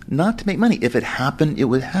business not to make money. If it happened, it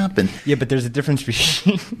would happen. Yeah, but there's a difference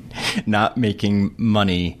between not making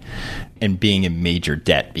money and being in major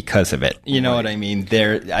debt because of it. You know what I mean?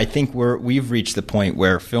 I think we've reached the point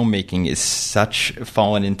where filmmaking is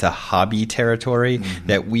fallen into hobby territory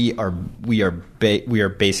that we are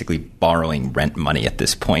basically borrowing rent money at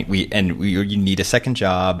this point. You need a second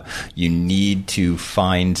job. You need to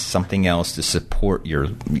find something else to support your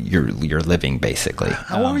living, basically.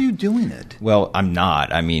 How are you doing it? Well, I'm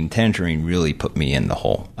not. I mean, Tangerine really put me in the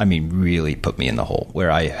hole.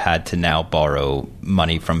 Where I had to now borrow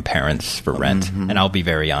money from parents for rent. And I'll be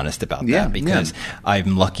very honest about that because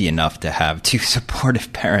I'm lucky enough to have two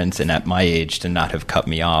supportive parents and at my age to not have cut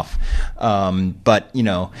me off. But,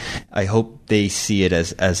 I hope they see it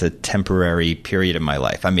as a temporary period of my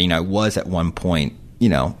life. I mean, I was at one point,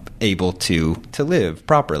 able to live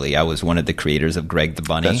properly. I was one of the creators of Greg the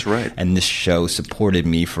Bunny. That's right. And this show supported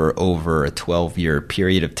me for over a 12-year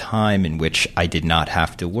period of time in which I did not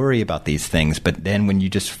have to worry about these things. But then when you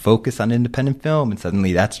just focus on independent film and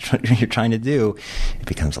suddenly that's what you're trying to do, it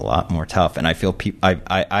becomes a lot more tough. And I feel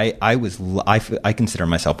I consider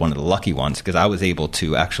myself one of the lucky ones because I was able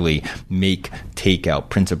to actually make Takeout,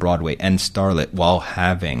 Prince of Broadway, and Starlet while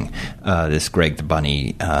having this Greg the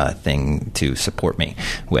Bunny thing to support me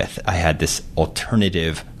with. I had this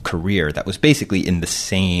alternative career that was basically in the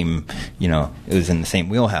same, it was in the same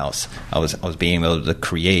wheelhouse. I was being able to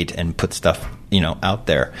create and put stuff, out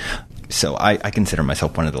there. So I consider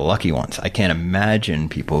myself one of the lucky ones. I can't imagine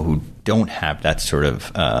people who don't have that sort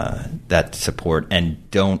of that support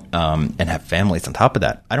and don't and have families on top of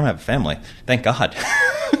that. I don't have a family, thank God.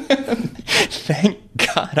 Thank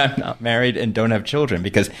God I'm not married and don't have children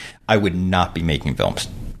because I would not be making films,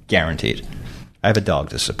 guaranteed. I have a dog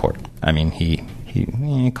to support. I mean,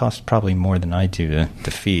 he costs probably more than I do to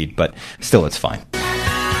feed, but still, it's fine.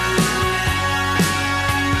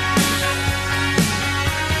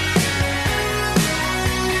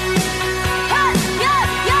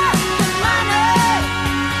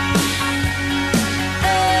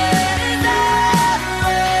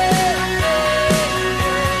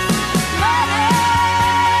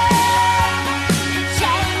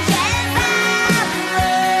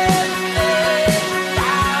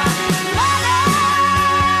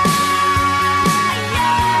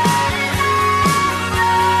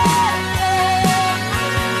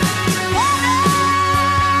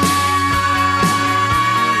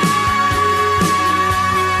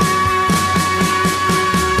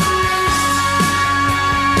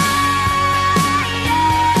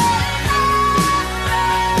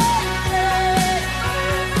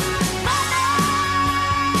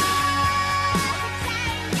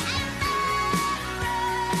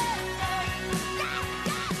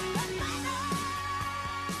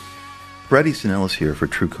 Bret, Easton, Ellis here for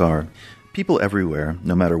True Car. People everywhere,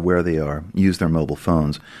 no matter where they are, use their mobile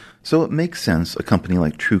phones. So it makes sense a company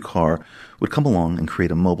like True Car would come along and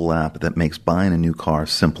create a mobile app that makes buying a new car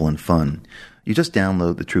simple and fun. You just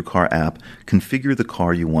download the TrueCar app, configure the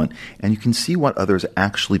car you want, and you can see what others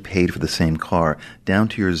actually paid for the same car down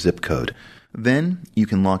to your zip code. Then you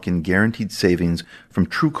can lock in guaranteed savings from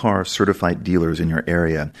TrueCar certified dealers in your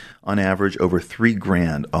area, on average over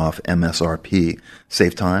 $3,000 off MSRP.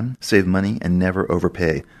 Save time, save money, and never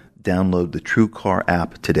overpay. Download the TrueCar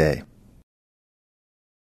app today.